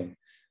of healing,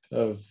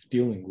 of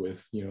dealing with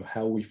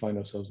how we find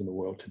ourselves in the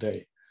world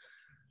today.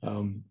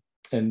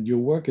 And your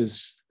work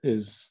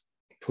is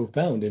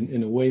profound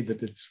in a way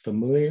that it's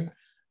familiar.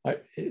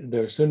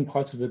 There are certain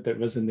parts of it that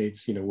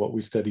resonates, what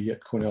we study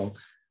at Cornell,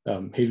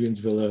 Hadrian's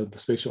Villa, the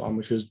spatial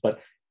armatures, but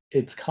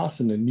it's cast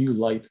in a new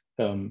light.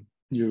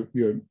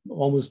 You're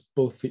almost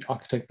both the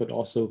architect, but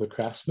also the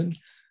craftsman,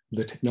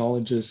 the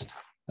technologist.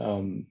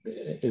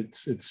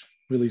 It's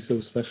really so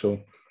special.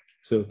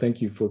 So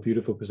thank you for a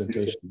beautiful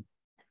presentation.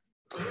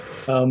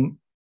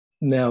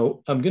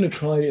 Now, I'm going to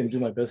try and do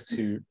my best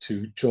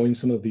to join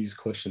some of these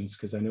questions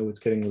because I know it's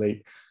getting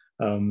late.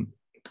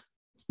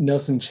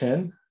 Nelson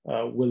Chen,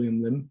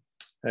 William Lim,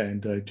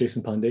 and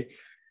Jason Pandey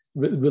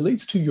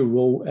relates to your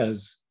role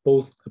as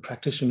both a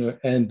practitioner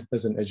and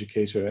as an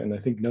educator. And I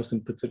think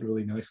Nelson puts it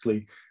really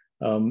nicely.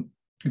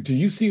 Do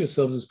you see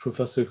yourselves as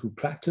professors who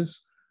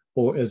practice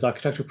or as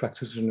architecture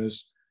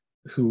practitioners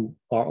who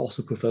are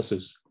also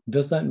professors?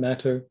 Does that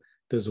matter?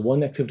 Does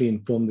one activity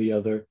inform the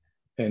other?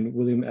 And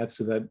William adds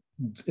to that,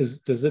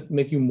 does it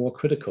make you more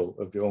critical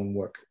of your own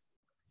work?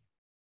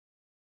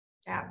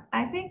 Yeah,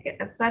 I think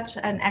it's such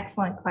an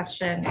excellent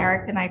question.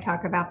 Eric and I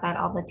talk about that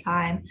all the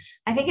time.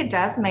 I think it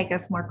does make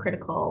us more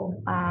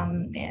critical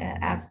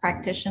as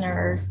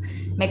practitioners,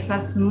 makes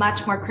us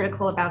much more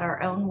critical about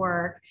our own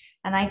work.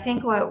 And I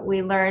think what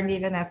we learned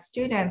even as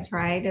students,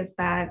 right, is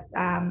that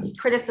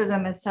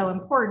criticism is so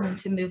important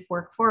to move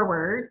work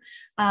forward.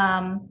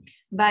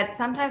 But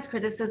sometimes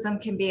criticism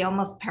can be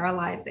almost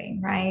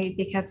paralyzing, right?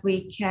 Because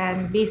we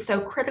can be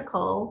so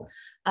critical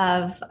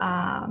of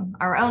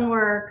our own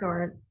work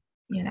or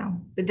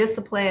the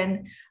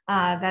discipline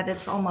that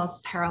it's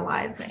almost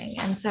paralyzing.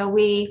 And so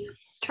we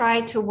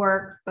try to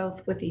work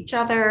both with each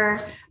other,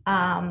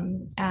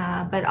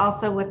 but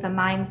also with the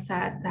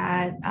mindset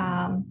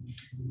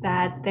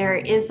that there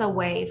is a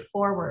way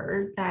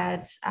forward,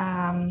 that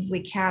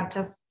we can't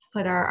just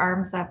put our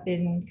arms up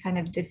in kind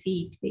of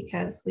defeat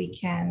because we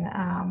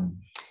can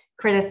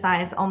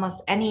criticize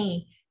almost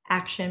any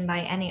action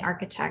by any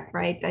architect,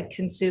 right, that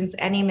consumes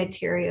any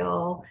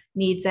material,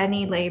 needs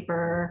any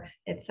labor,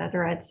 et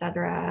cetera,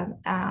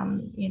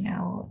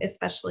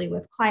 especially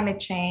with climate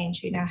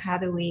change, how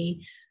do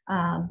we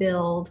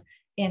build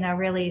in a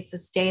really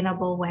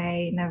sustainable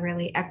way, in a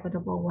really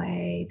equitable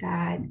way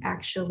that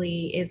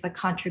actually is a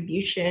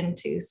contribution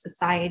to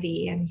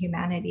society and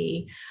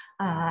humanity,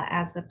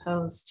 as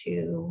opposed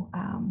to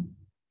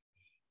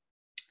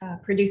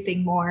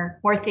producing more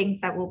things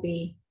that will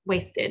be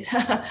wasted,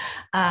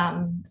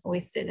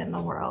 wasted in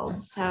the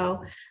world.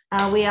 So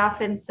we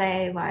often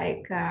say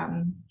like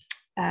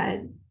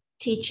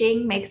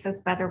teaching makes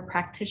us better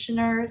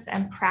practitioners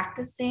and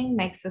practicing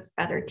makes us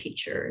better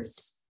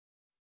teachers.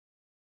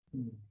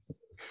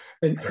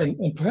 And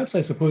perhaps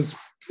I suppose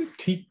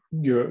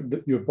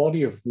your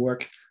body of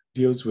work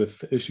deals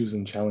with issues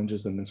and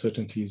challenges and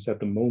uncertainties at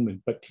the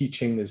moment, but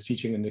teaching is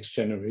teaching a next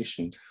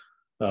generation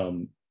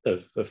of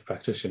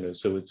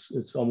practitioners. So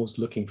it's almost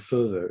looking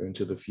further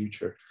into the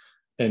future.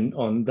 And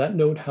on that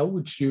note, how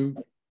do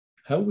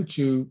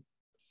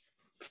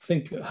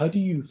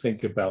you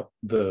think about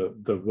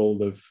the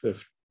role of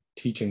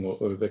teaching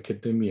or of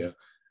academia?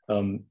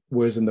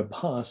 Whereas in the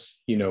past,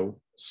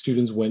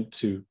 students went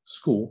to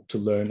school to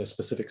learn a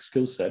specific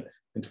skill set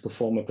and to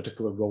perform a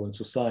particular role in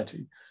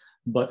society.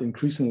 But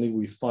increasingly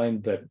we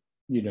find that,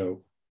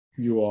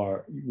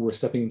 we're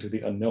stepping into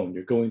the unknown.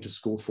 You're going to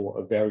school for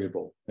a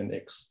variable, an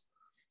X.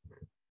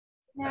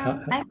 Yeah,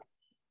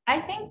 I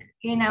think,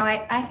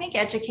 I think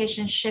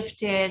education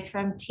shifted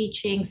from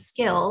teaching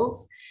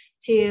skills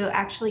to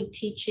actually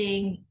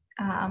teaching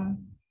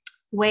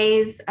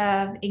ways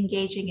of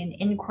engaging in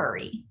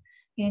inquiry,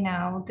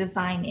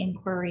 design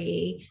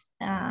inquiry.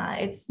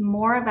 It's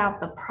more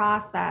about the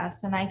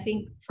process. And I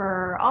think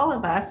for all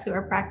of us who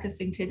are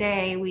practicing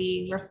today,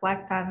 we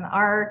reflect on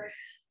our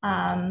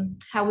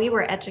how we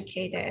were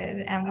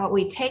educated, and what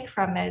we take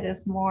from it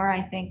is more,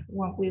 I think,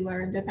 what we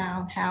learned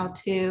about how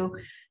to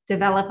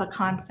develop a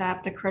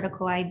concept, a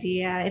critical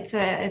idea.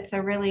 It's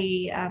a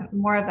really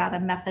more about a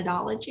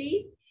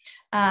methodology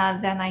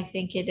than I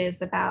think it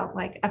is about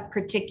like a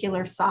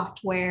particular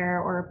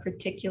software or a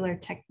particular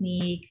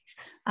technique.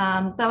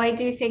 Though I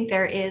do think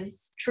there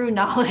is true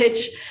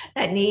knowledge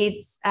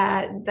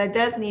that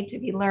does need to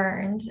be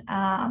learned.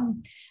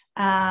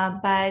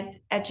 But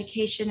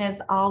education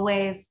is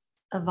always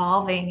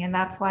evolving, and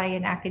that's why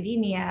in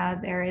academia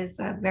there is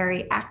a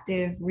very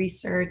active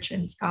research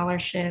and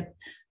scholarship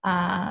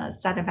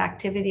set of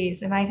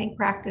activities. And I think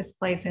practice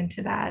plays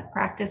into that.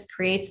 Practice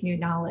creates new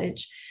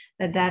knowledge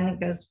that then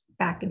goes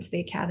back into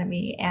the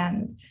academy,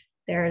 and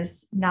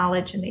there's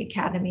knowledge in the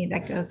academy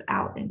that goes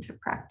out into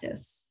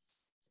practice.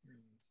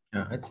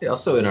 I'd say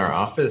also in our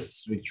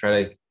office, we try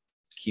to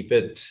keep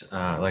it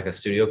like a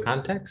studio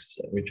context.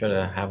 We try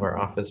to have our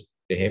office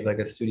behave like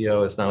a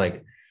studio. It's not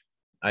like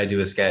I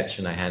do a sketch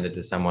and I hand it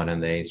to someone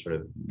and they sort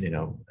of,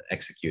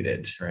 execute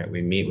it, right?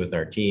 We meet with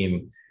our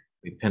team,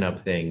 we pin up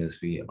things,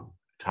 we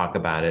talk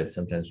about it.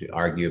 Sometimes we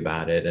argue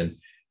about it.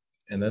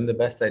 And then the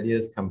best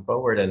ideas come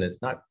forward, and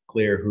it's not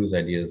clear whose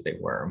ideas they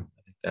were.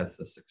 I think that's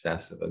the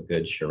success of a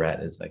good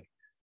charrette, is like,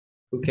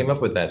 who came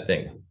up with that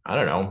thing? I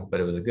don't know, but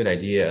it was a good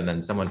idea. And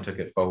then someone took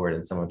it forward,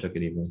 and someone took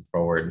it even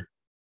forward.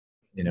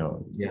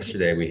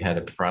 Yesterday we had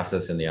a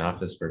process in the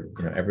office where,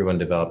 everyone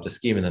developed a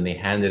scheme, and then they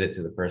handed it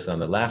to the person on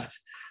the left,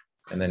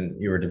 and then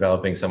you were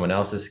developing someone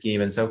else's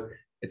scheme. And so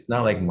it's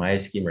not like my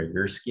scheme or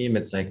your scheme.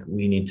 It's like,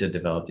 we need to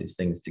develop these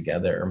things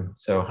together.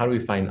 So how do we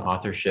find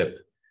authorship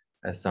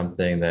as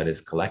something that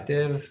is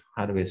collective?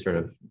 How do we sort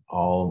of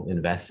all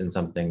invest in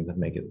something to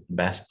make it the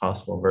best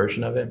possible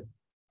version of it?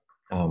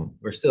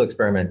 We're still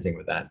experimenting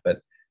with that,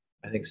 but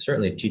I think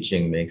certainly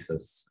teaching makes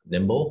us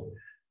nimble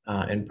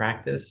in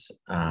practice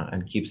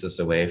and keeps us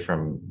away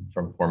from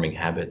forming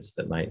habits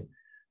that might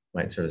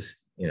sort of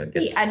get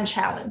be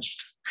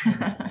unchallenged.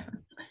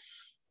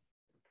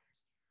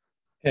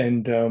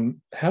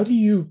 And how do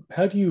you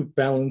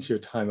balance your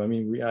time? I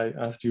mean, I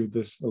asked you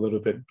this a little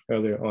bit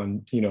earlier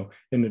on.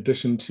 In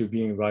addition to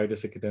being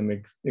writers,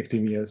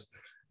 academias,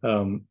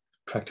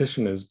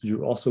 practitioners,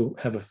 you also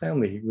have a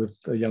family with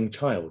a young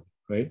child,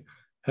 right?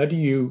 Where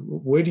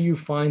do you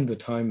find the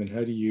time, and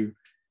how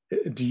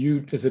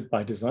is it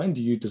by design?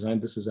 Do you design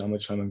this as how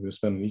much time I'm going to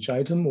spend on each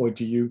item, or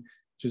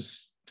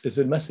is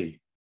it messy?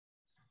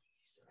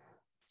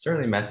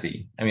 Certainly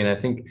messy. I mean, I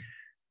think,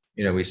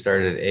 we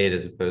started at 8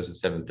 as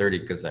opposed to 7:30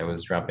 because I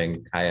was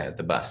dropping Kaya at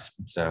the bus.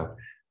 So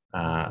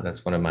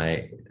that's one of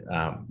my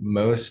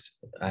most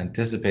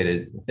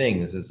anticipated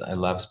things, is I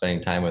love spending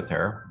time with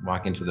her.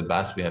 Walking to the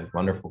bus, we have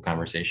wonderful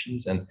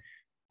conversations, and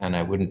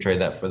I wouldn't trade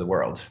that for the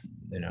world,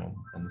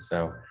 And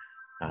so,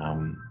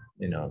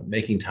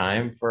 making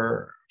time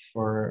for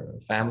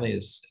family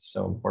is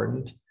so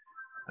important.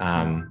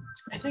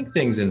 I think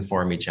things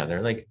inform each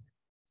other. Like,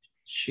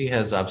 she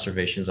has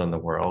observations on the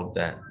world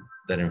that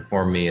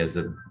inform me as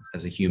a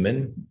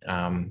human,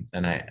 and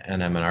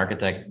I'm an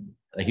architect,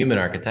 a human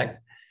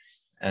architect,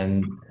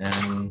 and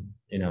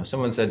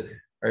someone said,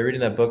 "Are you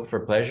reading that book for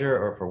pleasure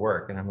or for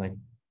work?" And I'm like,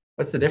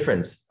 what's the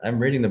difference? I'm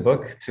reading the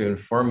book to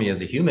inform me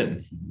as a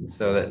human,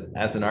 so that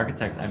as an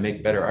architect, I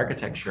make better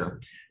architecture.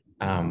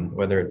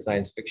 Whether it's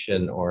science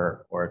fiction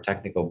or a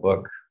technical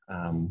book,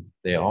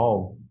 they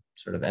all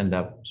sort of end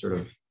up sort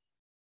of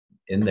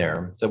in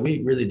there. So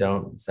we really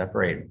don't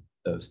separate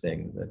those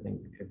things. I think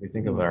if we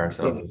think of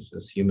ourselves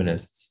as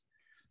humanists,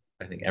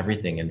 I think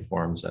everything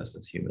informs us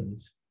as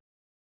humans.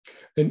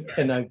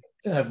 And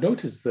I've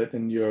noticed that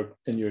in your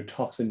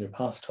talks, in your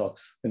past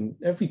talks, in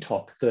every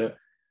talk,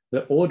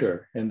 the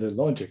order and the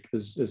logic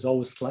is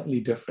always slightly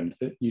different.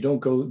 You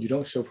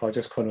don't show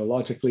projects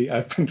chronologically.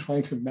 I've been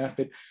trying to map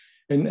it,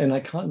 and I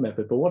can't map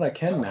it, but what I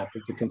can map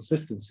is the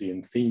consistency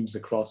and themes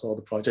across all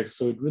the projects.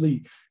 So it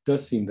really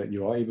does seem that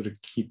you are able to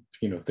keep,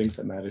 things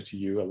that matter to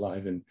you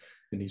alive in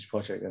each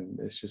project, and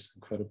it's just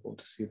incredible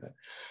to see that.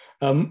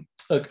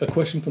 A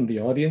question from the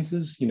audience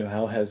is,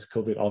 how has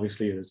COVID,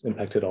 obviously it has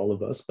impacted all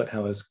of us, but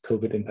how has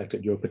COVID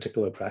impacted your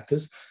particular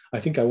practice? I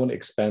think I want to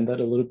expand that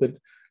a little bit.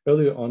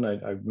 Earlier on, I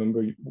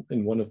remember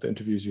in one of the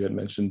interviews you had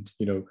mentioned,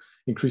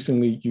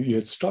 increasingly you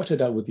had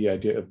started out with the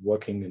idea of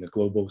working in a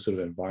global sort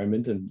of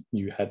environment, and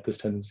you had this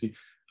tendency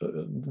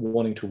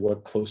wanting to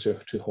work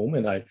closer to home.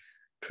 And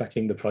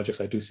tracking the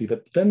projects, I do see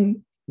that. But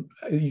then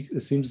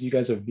it seems you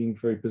guys are being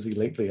very busy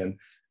lately, and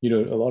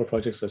a lot of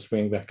projects are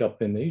springing back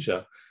up in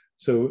Asia.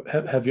 So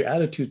have your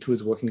attitude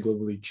towards working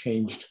globally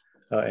changed,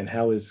 and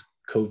how is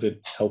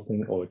COVID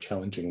helping or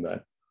challenging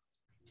that?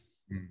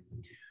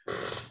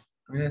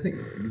 I mean, I think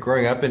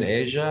growing up in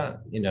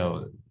Asia,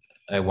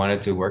 I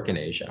wanted to work in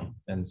Asia.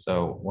 And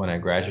so when I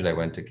graduated, I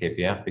went to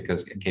KPF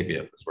because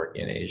KPF was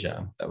working in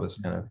Asia. That was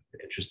kind of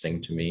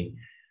interesting to me.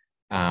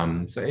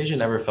 So Asia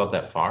never felt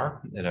that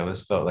far. It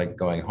always felt like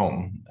going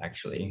home,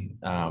 actually.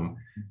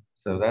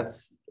 So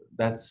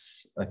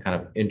that's a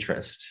kind of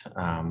interest.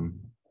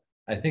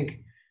 I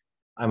think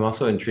I'm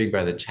also intrigued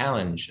by the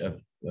challenge of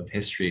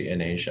history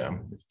in Asia.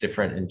 It's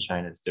different in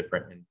China, it's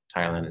different in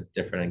Thailand, it's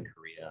different in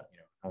Korea.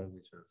 How do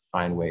we sort of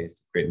find ways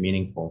to create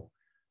meaningful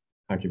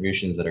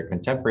contributions that are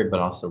contemporary,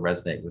 but also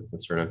resonate with the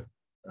sort of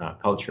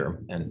culture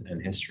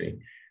and history?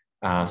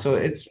 So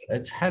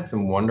it's had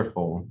some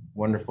wonderful,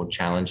 wonderful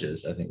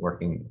challenges, I think,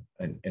 working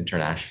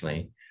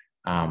internationally.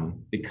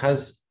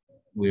 Because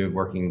we were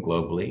working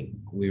globally,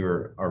 we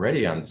were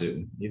already on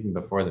Zoom. Even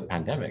before the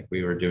pandemic,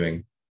 we were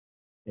doing,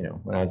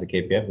 when I was at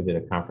KPF, we did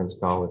a conference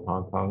call with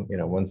Hong Kong,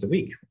 once a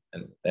week.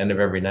 And at the end of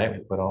every night, we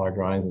put all our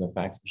drawings in a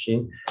fax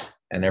machine.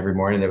 And every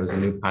morning there was a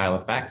new pile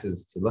of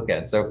faxes to look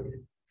at. So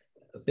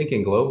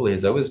thinking globally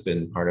has always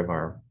been part of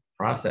our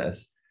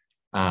process.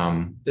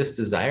 This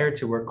desire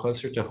to work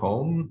closer to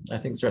home, I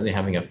think certainly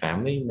having a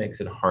family makes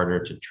it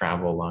harder to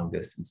travel long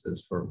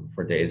distances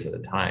for days at a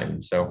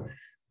time. So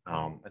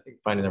I think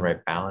finding the right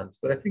balance,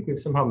 but I think we've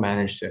somehow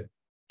managed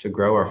to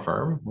grow our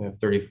firm. We have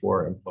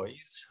 34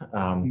 employees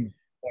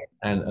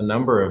and a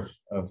number of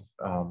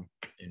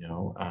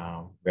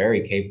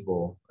very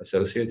capable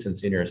associates and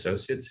senior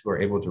associates who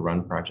are able to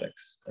run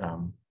projects,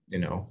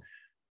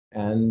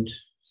 and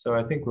so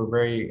I think we're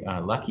very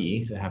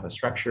lucky to have a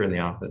structure in the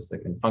office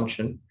that can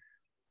function,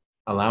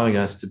 allowing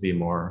us to be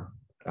more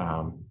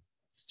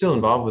still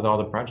involved with all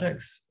the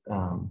projects,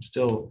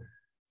 still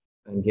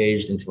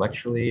engaged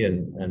intellectually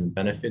and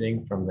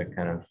benefiting from the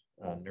kind of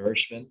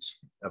nourishment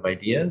of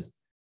ideas,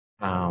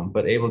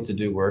 but able to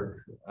do work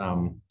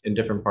in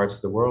different parts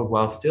of the world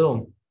while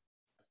still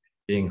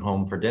being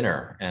home for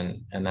dinner.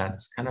 And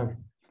that's kind of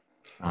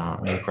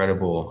an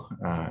incredible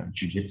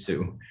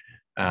jujitsu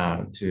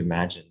to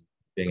imagine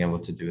being able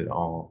to do it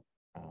all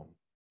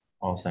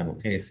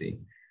simultaneously.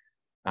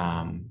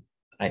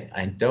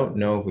 I don't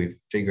know if we've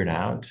figured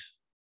out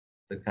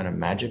the kind of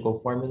magical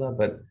formula,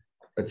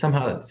 but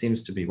somehow it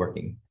seems to be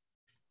working.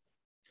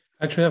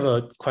 I actually have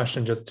a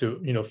question just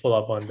to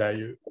follow up on that.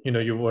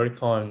 You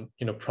work on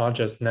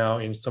projects now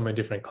in so many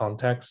different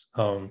contexts,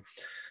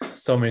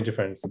 so many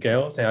different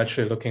scales, and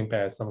actually looking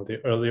back at some of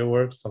the earlier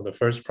works, some of the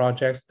first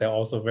projects, they're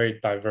also very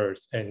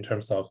diverse in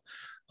terms of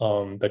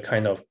the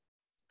kind of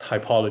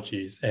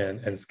typologies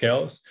and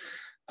scales.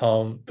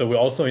 But we're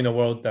also in a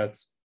world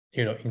that's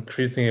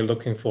increasingly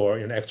looking for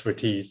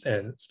expertise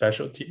and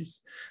specialties,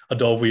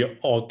 although we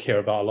all care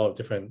about a lot of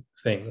different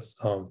things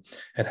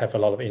and have a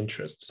lot of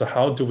interest. So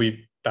how do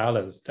we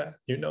balance that,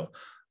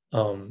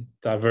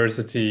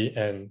 diversity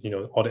and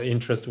all the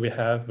interest we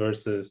have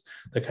versus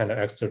the kind of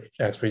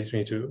expertise we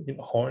need to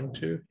hone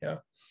to? Yeah,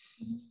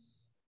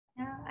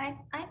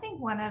 I think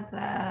one of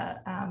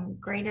the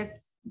greatest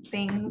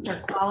things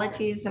or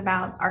qualities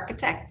about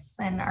architects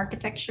and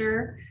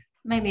architecture,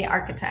 maybe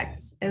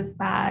architects, is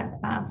that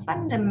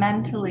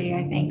fundamentally,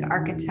 I think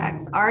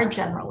architects are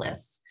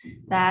generalists,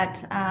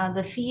 that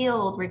the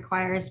field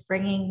requires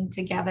bringing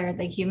together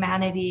the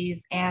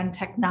humanities and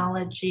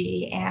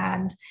technology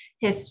and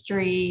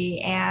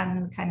history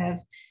and kind of,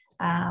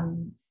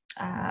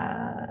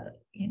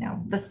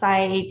 the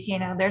site,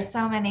 there's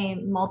so many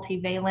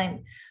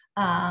multivalent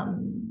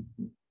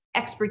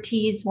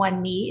expertise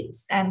one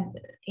needs, and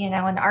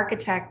an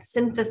architect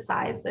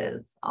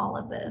synthesizes all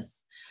of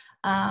this.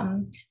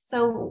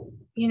 So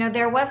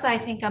there was, I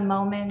think, a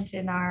moment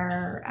in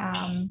our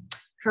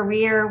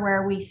career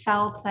where we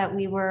felt that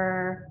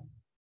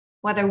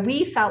whether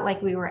we felt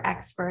like we were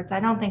experts, I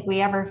don't think we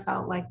ever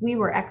felt like we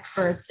were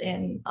experts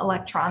in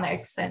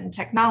electronics and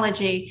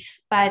technology,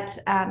 but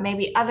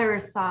maybe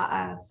others saw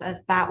us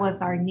as that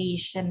was our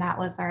niche and that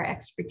was our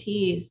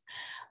expertise.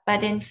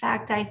 But in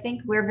fact, I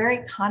think we're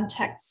very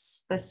context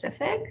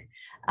specific.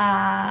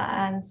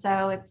 And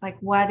so it's like,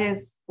 what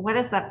does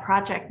that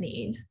project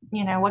need?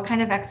 what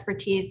kind of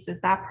expertise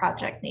does that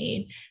project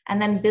need?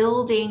 And then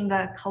building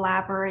the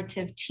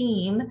collaborative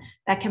team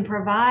that can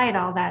provide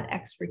all that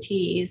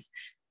expertise,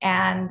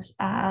 and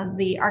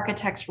the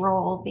architect's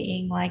role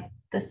being like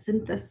the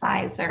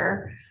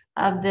synthesizer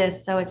of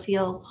this, so it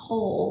feels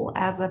whole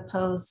as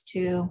opposed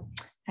to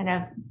kind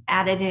of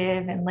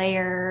additive and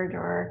layered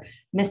or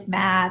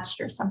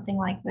mismatched or something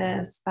like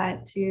this,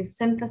 but to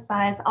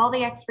synthesize all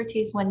the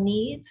expertise one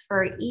needs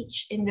for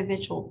each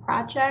individual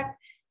project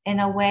in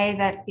a way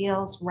that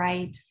feels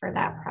right for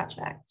that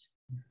project.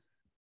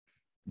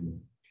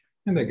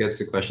 And that gets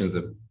to questions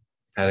of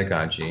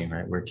pedagogy,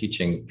 right? We're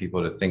teaching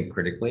people to think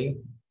critically.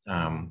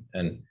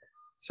 And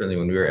certainly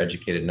when we were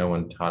educated, no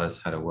one taught us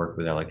how to work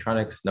with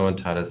electronics. No one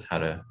taught us how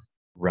to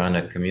run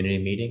a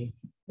community meeting.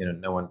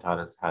 No one taught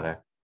us how to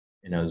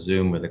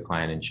Zoom with a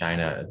client in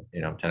China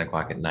at 10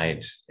 o'clock at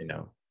night,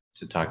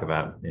 to talk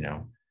about,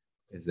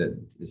 is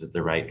it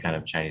the right kind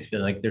of Chinese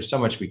feeling? Like there's so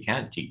much we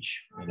can't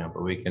teach,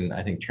 but we can,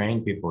 I think,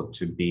 train people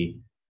to be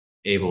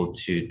able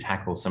to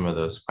tackle some of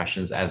those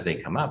questions as they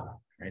come up,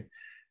 right?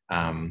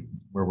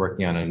 We're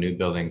working on a new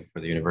building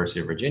for the University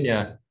of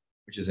Virginia,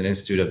 which is an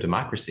institute of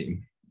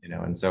democracy,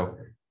 and so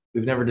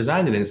we've never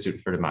designed an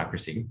institute for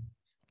democracy,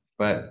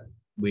 but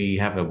we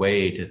have a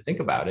way to think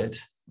about it.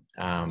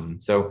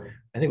 So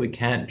I think we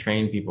can't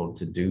train people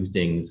to do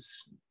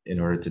things in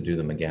order to do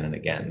them again and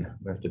again.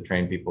 We have to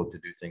train people to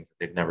do things that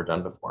they've never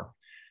done before.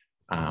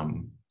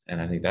 And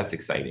I think that's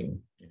exciting,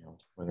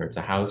 whether it's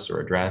a house or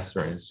a dress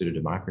or an institute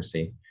of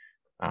democracy.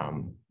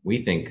 We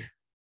think,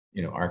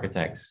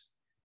 architects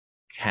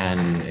can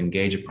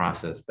engage a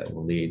process that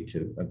will lead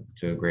to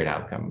a great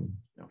outcome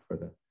for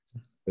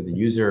the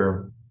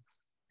user,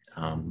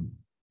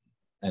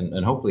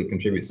 and hopefully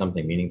contribute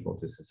something meaningful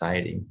to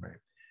society, right?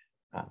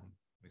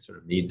 We sort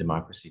of need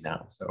democracy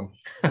now, so.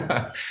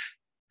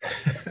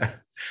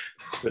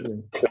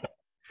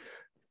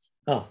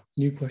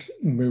 New question.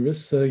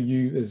 Marissa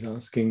Yu is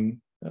asking,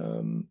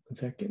 one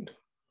second.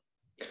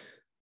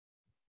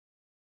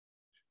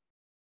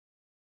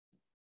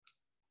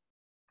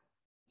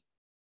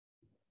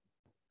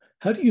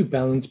 How do you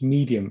balance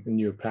medium in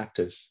your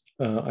practice?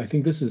 I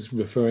think this is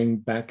referring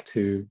back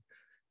to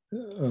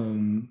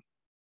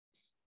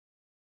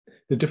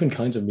the different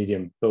kinds of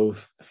medium,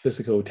 both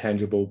physical,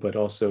 tangible, but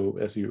also,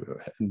 as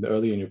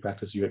earlier in your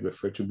practice, you had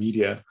referred to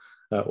media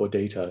or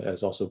data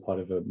as also part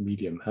of a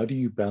medium. How do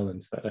you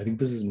balance that? I think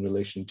this is in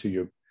relation to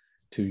your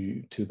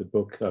to the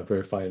book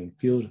Verified and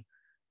Field.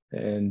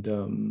 And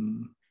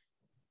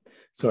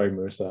sorry,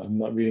 Marissa, I'm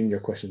not reading your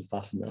question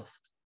fast enough.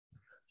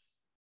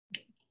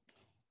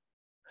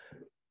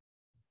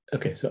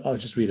 Okay, so I'll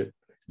just read it.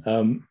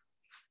 Can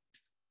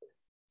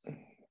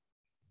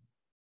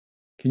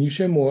you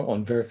share more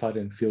on Verified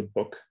and Field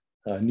book,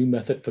 a new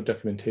method for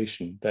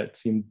documentation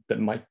that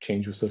might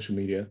change with social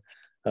media,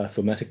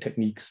 thematic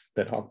techniques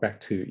that hark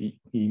back to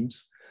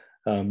Eames.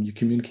 You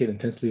communicate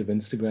intensely with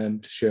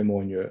Instagram to share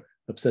more on your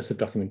obsessive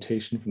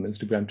documentation from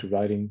Instagram to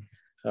writing.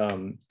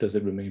 Does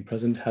it remain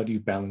present? How do you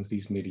balance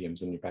these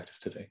mediums in your practice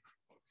today?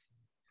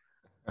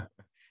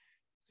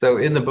 So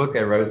in the book,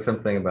 I wrote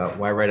something about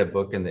why write a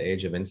book in the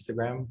age of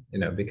Instagram,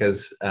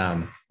 because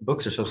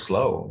books are so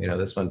slow.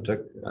 This one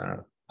took, I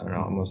don't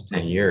know, almost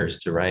 10 years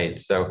to write.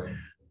 So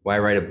why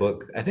write a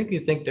book? I think you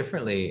think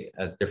differently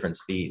at different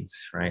speeds,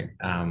 right?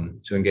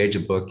 To engage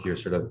a book, you're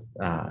sort of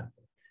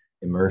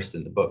immersed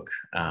in the book,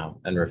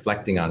 and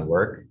reflecting on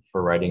work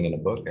for writing in a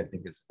book, I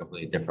think is a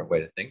completely different way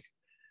to think.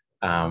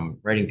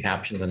 Writing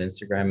captions on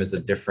Instagram is a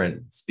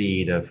different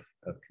speed of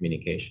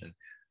communication.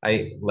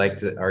 I like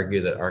to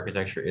argue that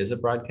architecture is a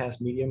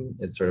broadcast medium.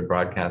 It's sort of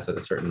broadcast at a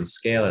certain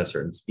scale, at a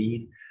certain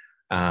speed.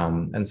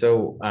 And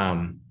so,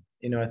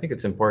 I think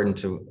it's important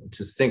to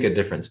think at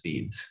different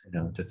speeds,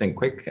 to think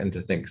quick and to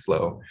think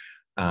slow.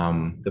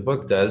 The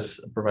book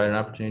does provide an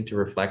opportunity to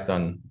reflect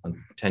on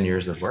 10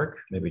 years of work,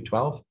 maybe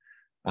 12.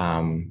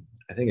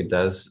 I think it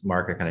does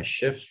mark a kind of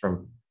shift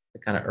from the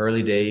kind of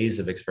early days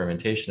of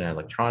experimentation in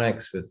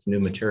electronics with new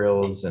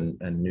materials and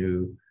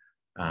new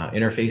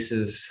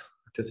interfaces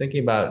to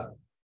thinking about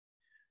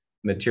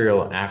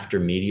material after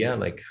media,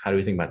 like how do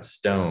we think about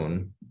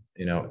stone,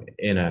 in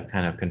a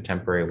kind of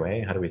contemporary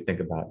way? How do we think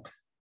about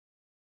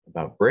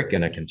brick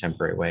in a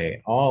contemporary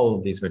way? All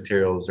of these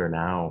materials are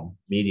now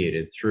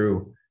mediated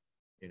through,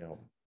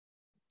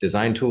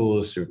 design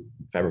tools, through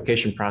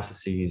fabrication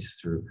processes,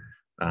 through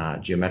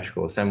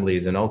geometrical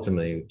assemblies, and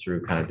ultimately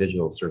through kind of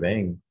digital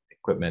surveying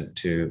equipment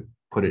to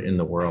put it in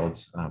the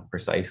world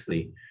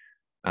precisely.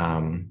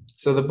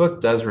 So the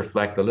book does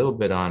reflect a little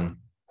bit on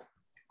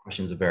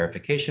questions of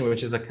verification,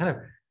 which is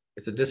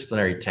it's a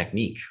disciplinary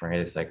technique, right?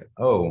 It's like,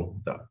 oh,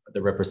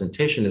 the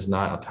representation is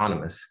not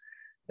autonomous.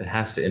 It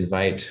has to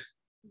invite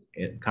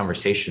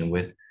conversation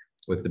with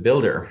the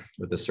builder,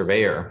 with the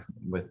surveyor,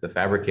 with the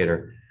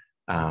fabricator.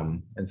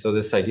 And so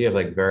this idea of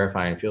like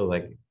verify and feel,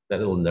 like that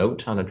little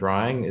note on a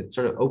drawing, it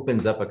sort of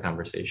opens up a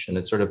conversation.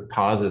 It sort of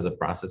pauses a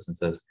process and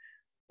says,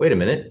 wait a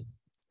minute,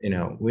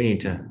 we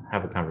need to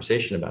have a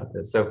conversation about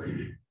this. So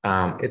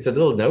it's a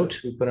little note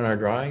we put on our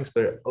drawings,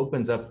 but it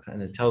opens up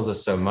and it tells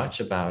us so much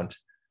about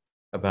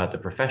about the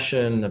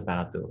profession,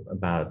 about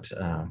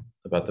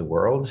the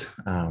world.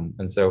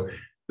 And so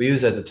we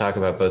use that to talk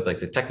about both like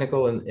the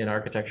technical in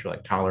architecture,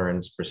 like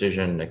tolerance,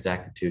 precision,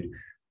 exactitude,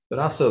 but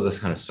also this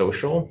kind of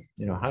social,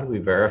 how do we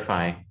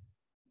verify,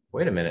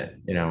 wait a minute,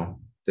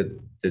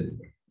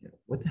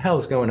 what the hell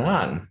is going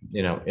on,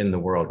 in the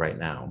world right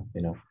now?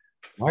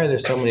 Why are there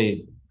so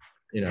many,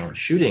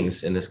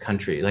 shootings in this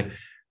country? Like,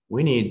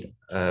 we need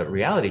a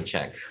reality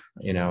check,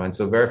 and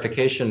so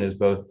verification is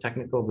both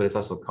technical, but it's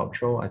also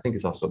cultural. I think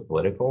it's also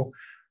political.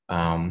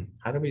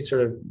 How do we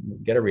sort of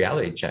get a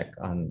reality check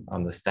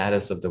on the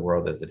status of the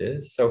world as it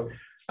is? So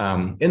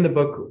in the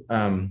book,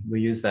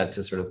 we use that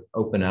to sort of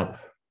open up,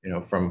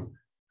 from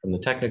the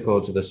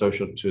technical to the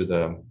social to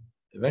the,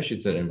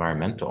 eventually to the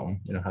environmental,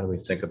 how do we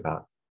think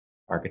about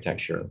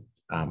architecture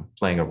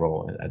playing a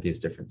role at these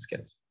different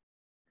scales?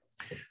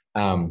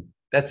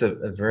 That's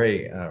a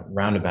very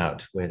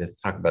roundabout way to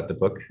talk about the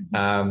book.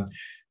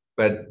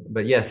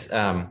 But yes,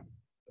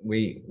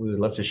 we would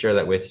love to share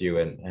that with you,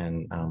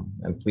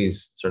 and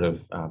please sort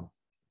of,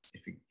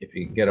 if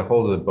you get a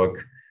hold of the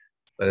book,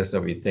 let us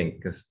know what you think,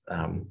 because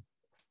I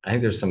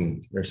think there's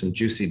some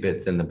juicy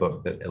bits in the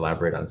book that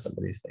elaborate on some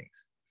of these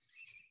things.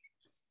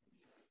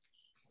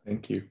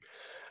 Thank you.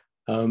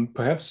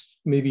 Perhaps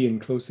maybe in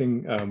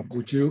closing,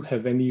 would you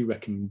have any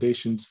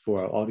recommendations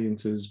for our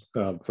audiences,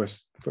 for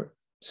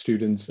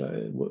students,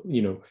 a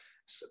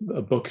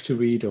book to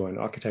read or an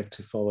architect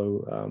to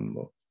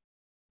follow?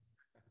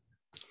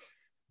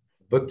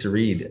 Book to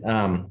read.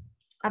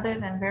 Other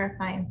than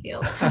Verify and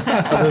Field.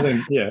 Other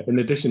than, in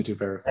addition to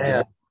Verify.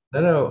 Yeah,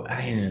 no,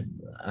 I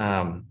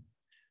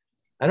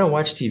don't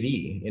watch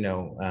TV,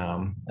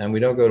 and we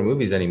don't go to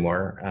movies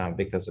anymore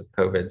because of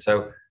COVID.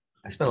 So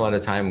I spend a lot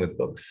of time with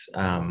books,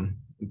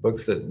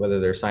 books that, whether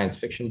they're science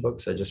fiction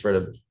books. I just read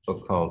a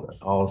book called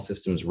All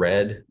Systems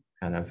Red,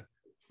 kind of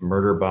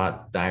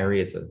Murderbot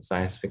Diary. It's a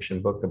science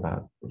fiction book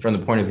about, from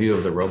the point of view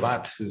of the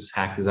robot who's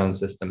hacked his own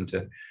system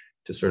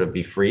to sort of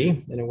be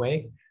free in a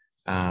way.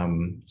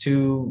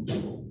 Ministry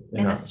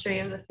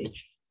of the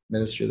Future.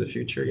 Ministry of the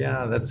Future.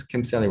 Yeah, that's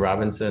Kim Stanley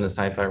Robinson, a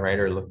sci-fi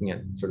writer, looking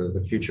at sort of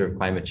the future of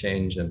climate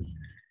change and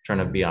trying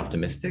to be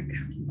optimistic.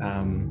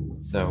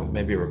 So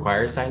maybe it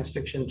requires science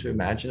fiction to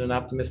imagine an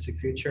optimistic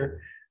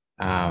future.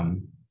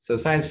 So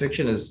science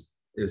fiction is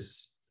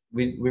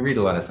we read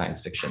a lot of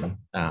science fiction.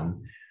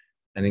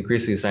 And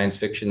increasingly science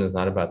fiction is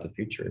not about the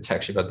future, it's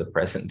actually about the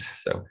present.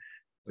 So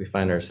we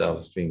find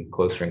ourselves being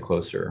closer and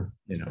closer,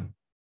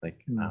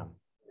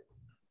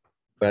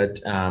 but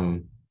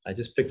I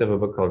just picked up a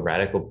book called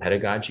Radical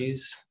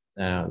Pedagogies,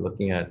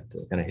 looking at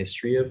the kind of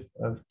history of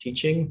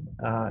teaching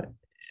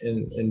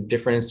in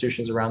different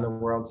institutions around the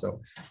world. So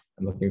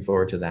I'm looking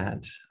forward to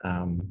that,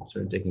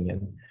 sort of digging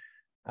in.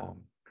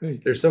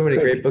 Great. There's so many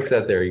great books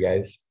out there, you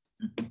guys.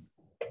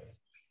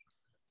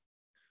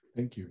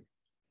 Thank you.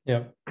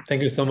 Yeah,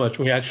 thank you so much.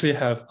 We actually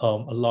have a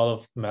lot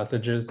of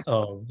messages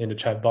in the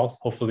chat box.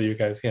 Hopefully you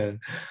guys can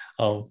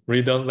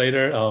read them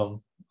later.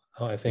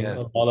 I think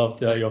a lot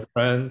of our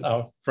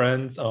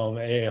friends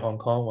AA Hong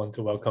Kong want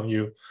to welcome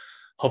you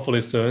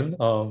hopefully soon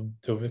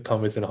to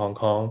come visit Hong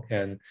Kong,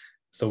 and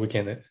so we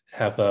can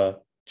have a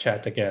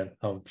chat again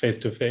face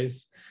to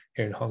face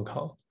here in Hong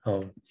Kong.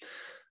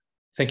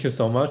 Thank you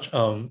so much.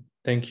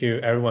 Thank you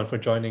everyone for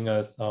joining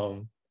us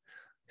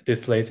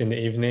this late in the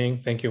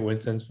evening. Thank you,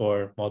 Winston,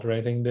 for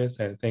moderating this,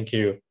 and thank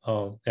you,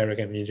 Eric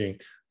and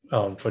Meejin,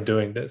 for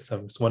doing this.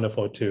 It's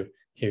wonderful to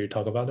hear you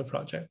talk about the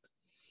project.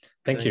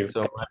 Thank you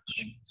so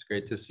much. It's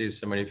great to see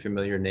so many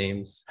familiar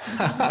names.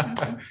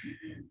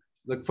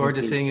 Look forward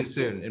to seeing you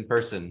soon in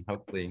person,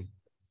 hopefully.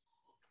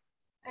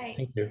 Bye.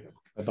 Thank you.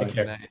 Bye-bye.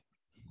 Good night.